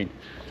on the screen.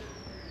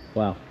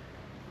 Wow.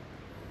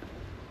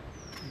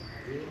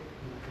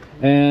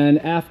 And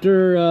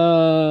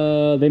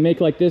after they make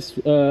like this,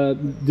 do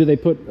they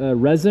put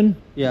resin?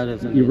 Yeah,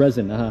 resin. Your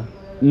resin.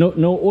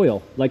 No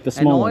oil, like the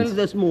small and oil ones. is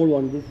the small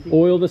one. This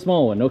Oil, the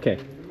small one. Okay.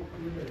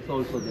 is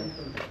also there.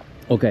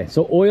 Okay.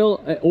 So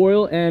oil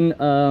and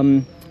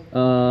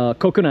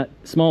coconut,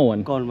 small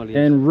one, Cornwall, yes.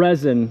 and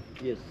resin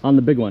Yes. on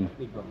the big one.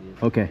 Big one,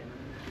 yes. Okay.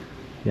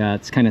 Yeah,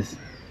 it's kind of,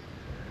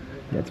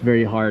 yeah, it's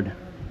very hard.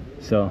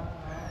 So,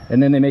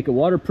 and then they make it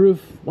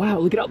waterproof. Wow,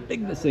 look at how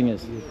big this thing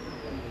is.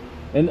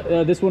 And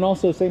this one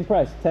also same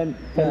price, 10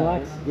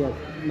 lakhs. Yes.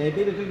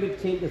 Maybe a little bit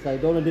changes. I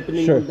don't know,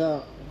 depending Sure. on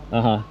the.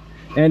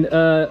 And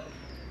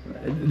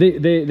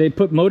they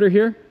put motor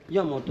here.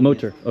 Yeah, motor.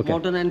 Motor, Yes. okay.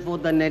 Motor and for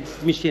the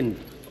nets machine.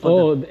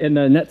 Oh, and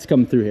the nets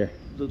come through here.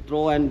 To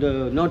throw and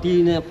not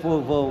enough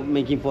for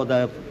making for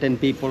the 10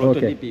 people or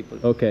 20 people.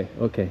 Okay,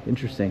 okay,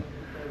 interesting.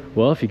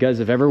 Well, if you guys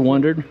have ever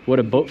wondered what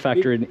a boat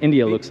factory in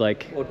India looks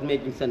like, Boat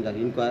making center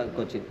in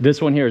Kochi. this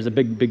one here is a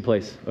big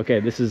place. Okay,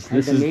 this is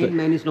And the main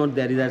man is not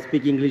there. He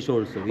speak English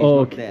also. He's oh,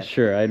 not okay, there.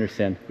 sure, I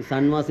understand. His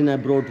son was in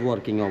abroad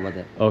working over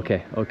there.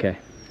 Okay, okay.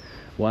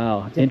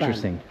 Wow, Japan.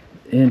 interesting. Son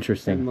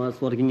Interesting. was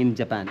working in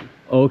Japan.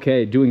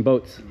 Okay, doing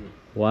boats.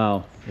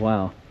 Wow,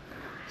 wow.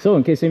 So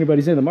in case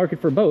anybody's in the market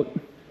for a boat,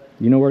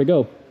 you know where to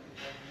go.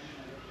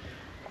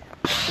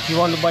 If you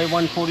want to buy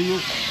one for you,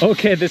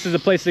 Okay, this is the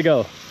place to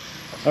go.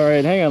 All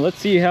right, hang on. Let's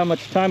see how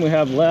much time we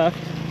have left.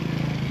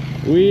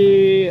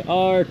 We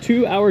are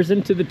 2 hours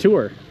into the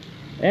tour.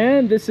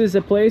 And this is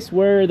a place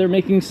where they're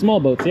making small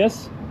boats,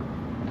 yes?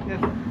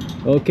 Yes.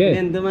 Okay.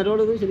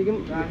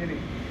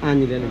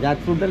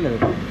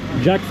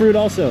 Jackfruit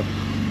also.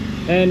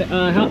 And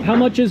how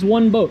much is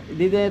one boat?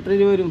 This is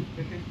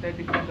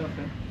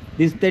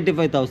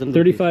 35,000.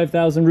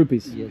 35,000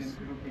 rupees. Yes.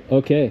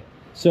 Okay.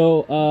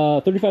 So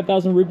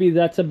 35,000 rupees,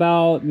 that's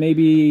about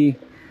maybe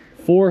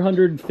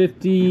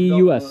 450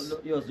 US.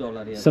 US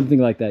dollar, yes. Something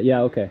like that.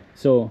 Yeah, okay.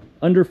 So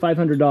under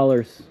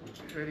 $500.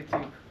 Very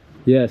cheap.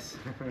 Yes.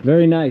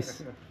 Very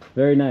nice.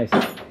 Very nice.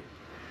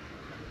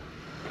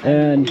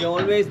 And we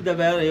always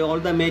all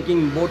the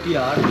making boat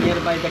yard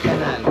nearby the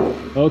canal.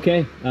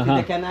 okay. See,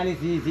 the canal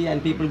is easy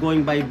and people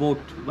going by boat,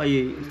 by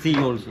sea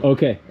also.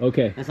 Okay.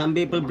 Okay. And some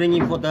people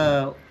bringing for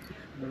the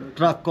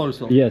truck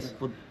also. Yes.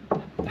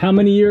 How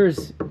many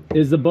years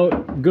is the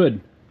boat good?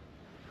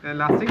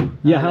 Lasting?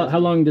 Yeah. How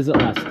long does it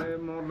last?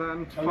 More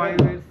than 5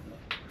 years.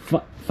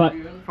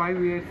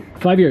 5 years.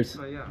 5 years.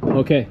 Yeah.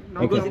 Okay.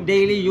 Because Okay.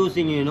 daily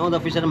using, you know, the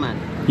fisherman.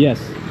 Yes.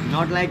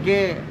 Not like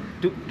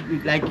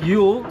like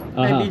you,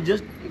 maybe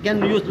just can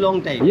use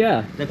long time.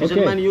 Yeah, The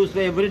fisherman okay. use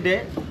every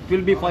day, it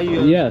will be 5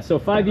 years. Yeah. So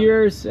 5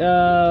 years.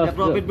 The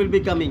profit will be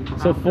coming.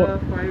 So After for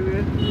 5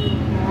 years,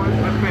 small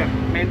repair,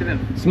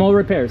 maintenance. small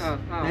repairs,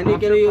 And you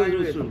can after 5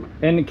 use years. soon.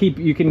 and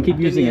you can keep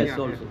 10 using years it.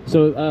 also. So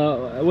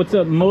what's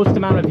the most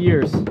amount of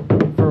years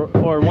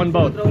for one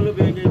boat?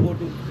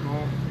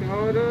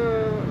 ഒരു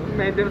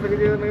maintenance ഒക്കെ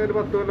ചെയ്തിട്ടുണ്ടെങ്കിൽ ഒരു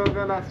 10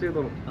 കൊല്ലമൊക്കെ last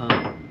ചെയ്തോളും.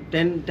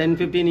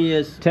 10-15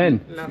 years. 10.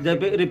 The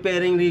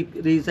repairing,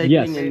 recycling.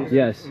 Yes. and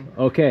Yes.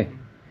 Okay.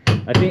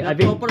 I think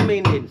proper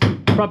maintenance.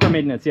 proper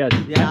maintenance. Yes.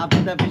 Yeah,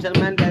 after the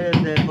fisherman,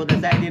 for the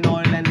satin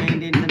oil and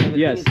maintenance and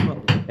everything Yes. is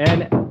proper. And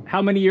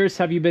how many years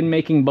have you been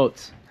making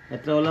boats?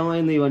 എത്ര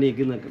കൊല്ലമായി നീ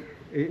പണിക്കുന്നത്?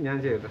 ഞാൻ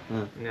ചെയ്തത്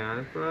ആ.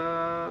 ഞാനിപ്പോ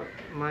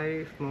my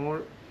small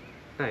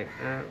time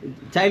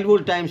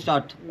Childhood time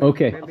start.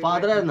 Okay.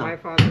 Father ആയിരുന്നോ? my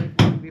father is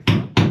doing this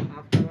one.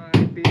 After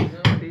I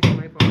teach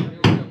my father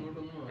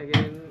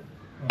again.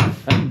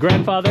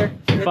 Grandfather,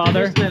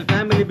 father, Traditional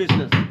family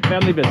business.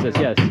 family business.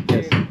 Yes.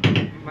 Yes.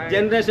 My,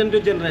 Generation to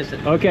generation.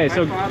 Okay. my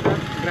So father,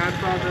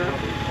 grandfather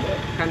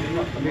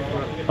continued this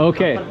work.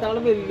 okay.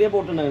 അപ്പുറത്താള് വലിയ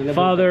ബോട്ടുണ്ടാവില്ല.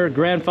 Father,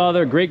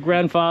 grandfather, great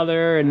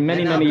grandfather, and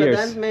many And many after years.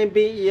 that,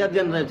 maybe year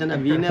generation.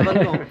 We never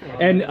know.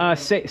 And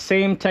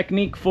same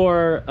technique for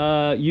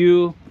you,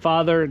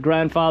 father,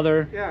 grandfather.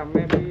 Yeah,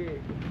 maybe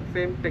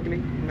same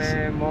technique.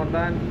 More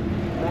than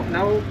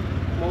now,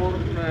 more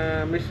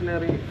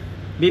missionary.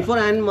 Before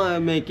I'm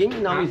making,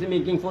 now he's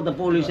making for the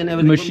polish and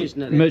everything. for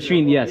machinery.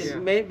 Machine. Yes.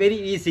 It's very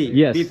easy.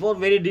 Yes. Before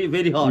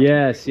very hard.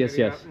 Yes. Yes.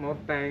 We Yes. have more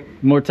time.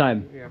 More time.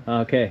 Yeah.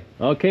 Okay.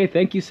 Okay.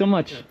 Thank you so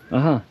much.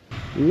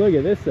 Look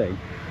at this thing.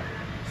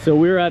 So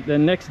we're at the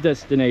next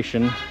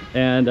destination,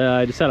 and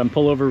I just had to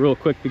pull over real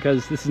quick because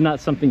this is not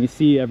something you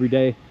see every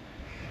day.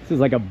 This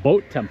is like a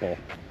boat temple.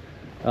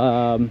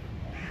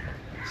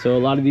 So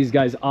a lot of these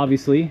guys,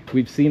 obviously,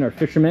 we've seen are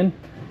fishermen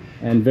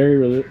and very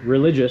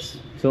religious.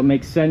 So it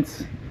makes sense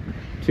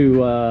to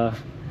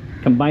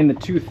combine the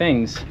two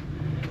things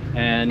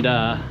and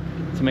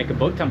to make a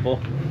boat temple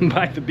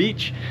by the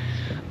beach.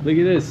 Look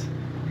at this.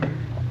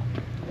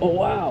 Oh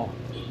wow.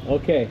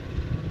 Okay,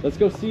 let's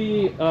go see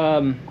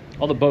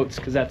all the boats,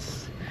 because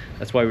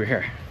that's why we're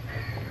here.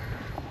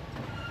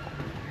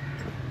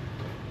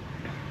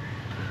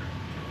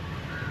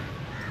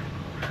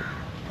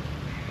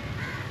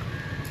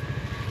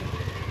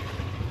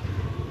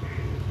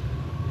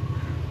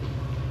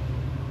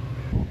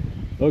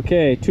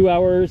 Okay, 2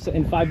 hours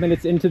and 5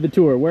 minutes into the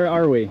tour. Where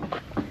are we?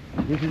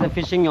 This is a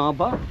fishing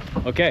harbor.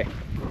 Okay,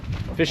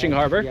 fishing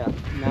harbor. Yeah.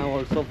 Now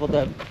also for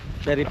the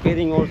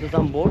repairing also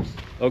some boats.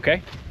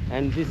 Okay.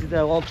 And this is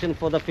the auction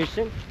for the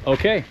fishing.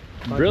 Okay,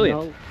 But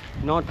brilliant.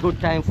 now, not good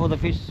time for the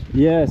fish.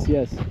 Yes,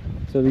 yes.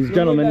 So these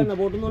gentlemen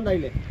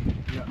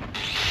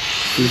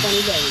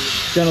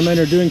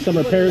are doing some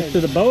repairs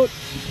to the boat.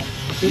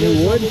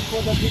 New wood.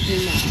 For the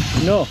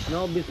fishing now. No,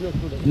 No business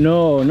today.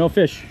 no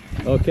fish.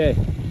 Okay.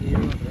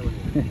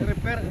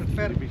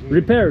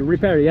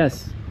 Repair.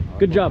 Yes.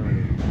 Good job.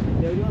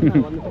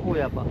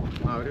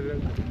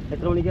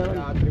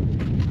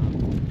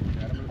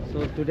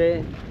 So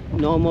today,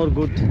 no more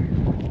good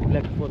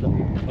luck for the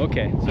people.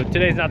 Okay. So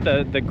today's not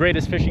the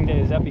greatest fishing day.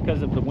 Is that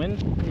because of the wind?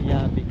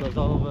 Yeah, because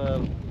of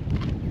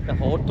the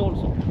hot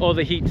also. Oh,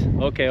 the heat.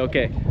 Okay,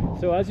 okay.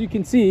 So as you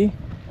can see,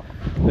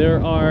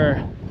 there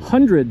are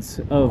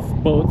hundreds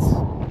of boats,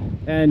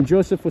 and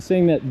Joseph was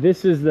saying that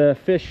this is the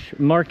fish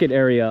market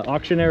area,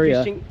 auction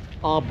area. Fishing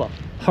harbor.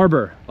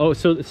 Harbor. Oh,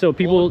 so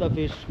people All the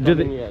fish do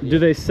coming here, do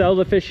they sell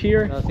the fish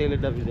here? Sale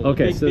it everything.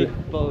 Okay, Big,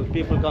 so- big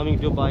people coming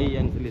to buy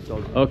and sell it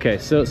also. Okay,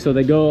 so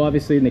they go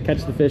obviously and they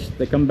catch the fish,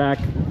 they come back,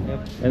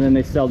 Yep. and then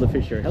they sell the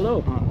fish here. Hello.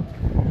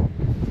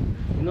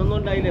 ഇന്നൊന്നും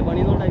ഉണ്ടായില്ലേ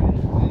പണിയൊന്നും ഉണ്ടായില്ലേ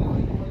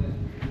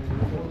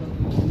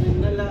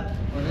ഇന്നല്ല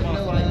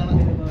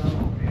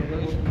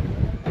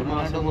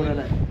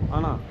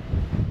ആണോ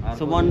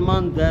so 1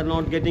 month they're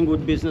not getting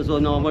good business, so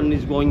no one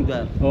is going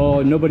there. Oh,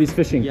 nobody's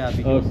fishing. Yeah,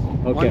 because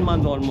okay. 1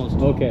 month almost.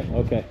 Okay.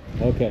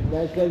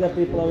 That's why the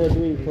people are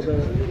doing for the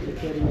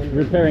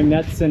Repairing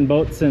nets and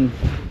boats and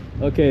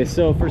okay,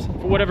 so for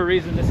whatever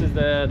reason this is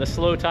the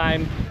slow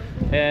time,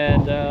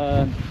 and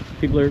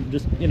people are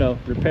just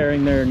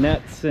repairing their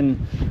nets and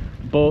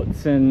boats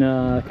and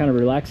kind of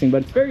relaxing, but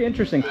it's very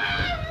interesting.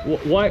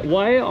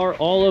 Why are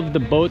all of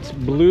the boats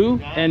blue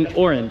and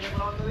orange?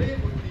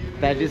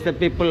 That is the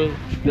people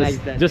like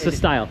that. Just the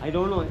style. I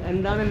don't know.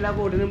 എന്താണ് എല്ലാ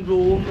ബോട്ടിനും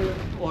ബ്ലൂവും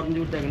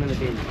ഓറഞ്ചും ഇട്ടേക്കുന്നത്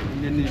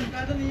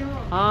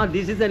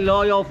this is the law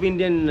of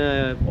Indian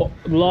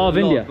Law of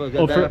India.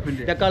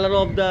 The color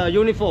of the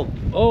uniform.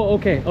 Oh,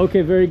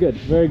 okay, very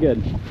good.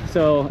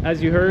 So as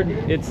you heard,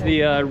 it's the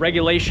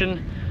regulation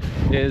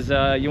is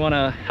you want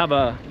to have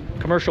a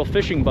commercial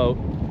fishing boat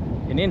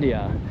in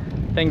India.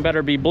 Thing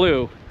better be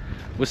blue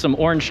with some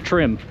orange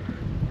trim.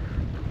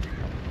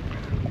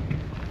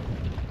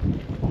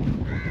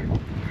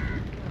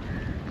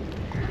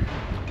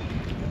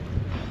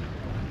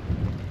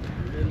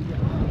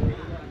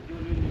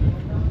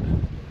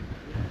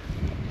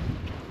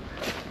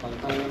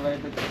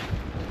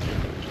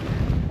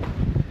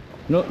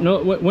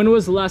 No, when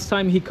was the last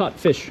time he caught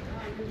fish?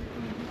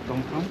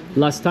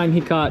 Last time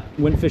he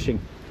went fishing?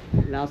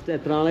 Last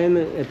fishing.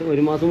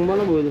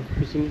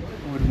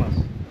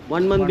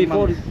 1 month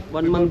before.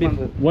 1 month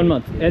before. 1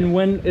 month. And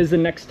when is the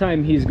next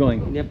time he's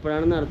going? Next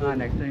time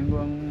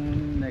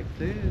next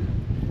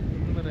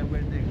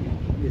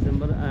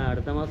December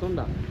അടുത്ത മാസം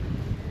ഉണ്ടാ.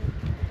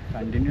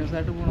 Continuous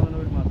ആയിട്ട് പോകണമെന്ന്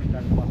 1 മാസം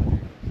 2 മാസം.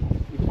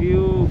 If you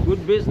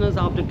good business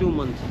after 2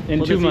 months. In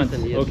 2 months.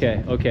 Season, yes.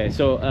 Okay.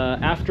 So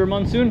after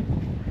monsoon?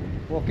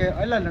 Okay.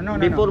 No.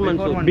 Before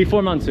monsoon.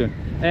 Before monsoon.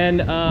 And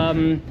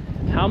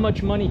how much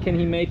money can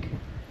he make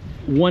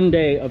 1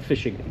 day of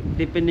fishing?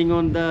 Depending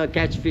on the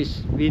catch fish,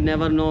 we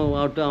never know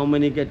how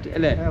many get.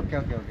 Okay.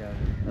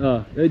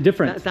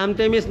 Different.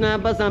 Sometimes it's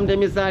snapper,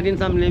 sometimes it's sardine,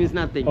 sometimes it's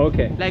nothing.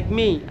 Okay. Like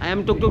me, I am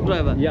TukTuk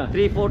driver. Yeah.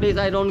 3-4 days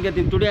I don't get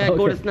it. Today I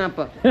got a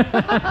snapper.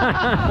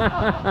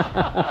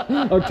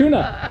 Or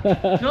tuna.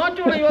 No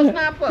tuna, you are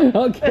snapper.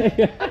 Okay.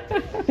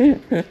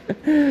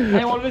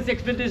 I always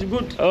expect it's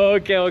good.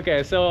 Okay.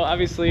 So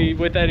obviously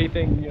with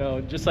anything,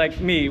 just like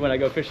me when I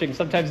go fishing,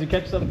 sometimes you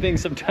catch something,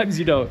 sometimes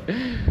you don't.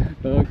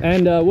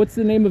 And what's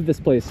the name of this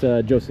place,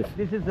 Joseph?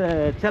 This is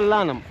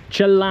Chellanam.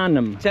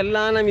 Chellanam.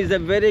 Chellanam is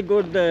a very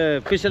good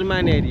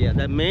fisherman area.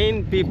 The main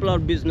people are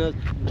business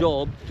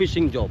job,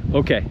 fishing job.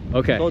 Okay.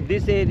 So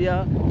this area,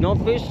 no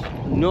fish,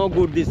 no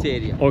good this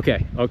area. Okay.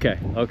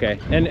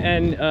 And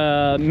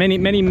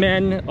many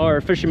men are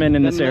fishermen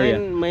in this area.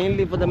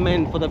 Mainly for the men,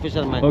 for the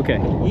fishermen. Okay.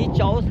 Each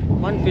house,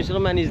 one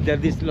fisherman is there,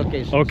 this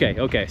location.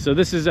 Okay. So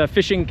this is a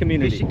fishing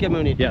community. Fishing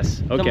community. Yes.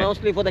 Okay. So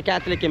mostly for the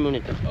Catholic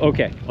community.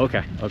 Okay.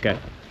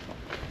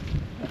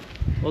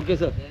 Okay,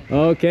 sir.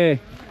 Okay.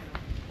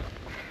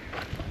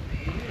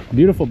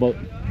 Beautiful boat.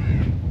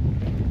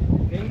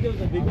 Thank you,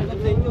 sir. Because of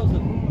St.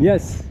 Joseph.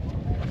 Yes.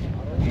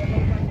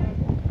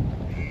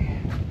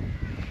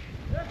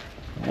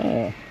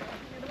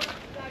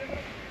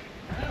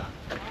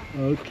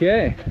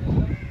 Okay.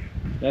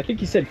 I think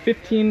he said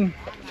 15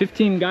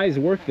 guys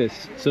work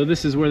this. So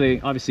this is where they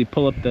obviously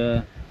pull up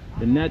the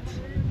net,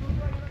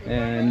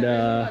 and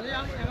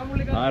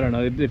I don't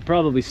know, they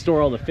probably store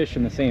all the fish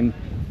in the same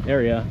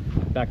area,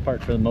 back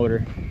part for the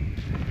motor.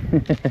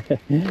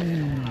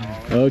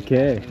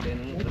 Okay,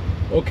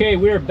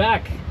 we're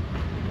back.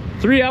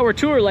 3-hour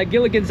tour like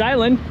Gilligan's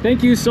Island.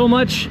 Thank you so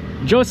much,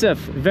 Joseph.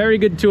 Very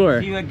good tour.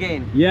 See you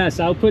again. Yes,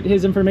 I'll put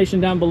his information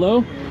down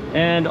below.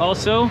 And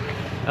also,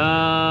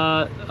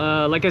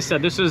 like I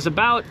said, this was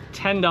about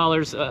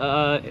 $10.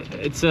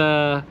 It's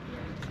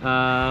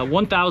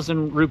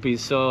 1,000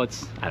 rupees, so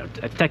it's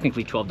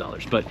technically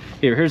 $12. But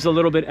here's a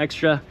little bit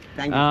extra.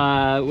 Thank you.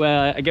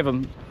 Well, I gave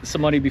him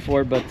some money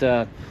before,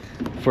 but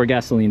for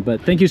gasoline.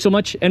 But thank you so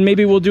much, and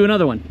maybe we'll do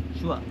another one.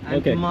 Sure. And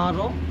Okay.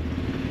 tomorrow,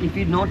 if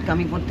you're not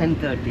coming for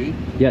 10:30,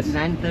 Yes.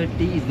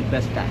 9:30 is the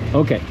best time.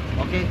 Okay.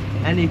 Okay,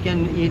 and you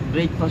can eat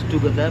breakfast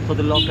together for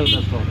the local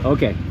restaurant.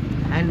 Okay.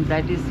 And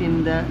that is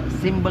in the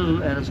Symbol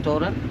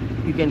restaurant.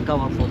 You can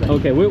cover for that.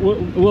 Okay.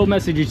 We'll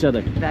message each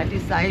other. That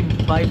is I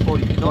buy for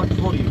you, not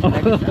for you.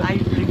 That is I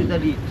together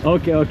eat.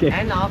 Okay.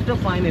 And after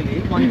finally,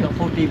 one cup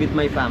of tea with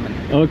my family.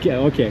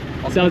 Okay.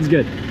 Sounds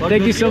good. God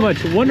Thank you bless so you. much.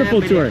 Wonderful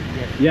Yeah, tour. yes.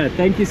 Yeah.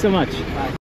 Thank you so much. Bye.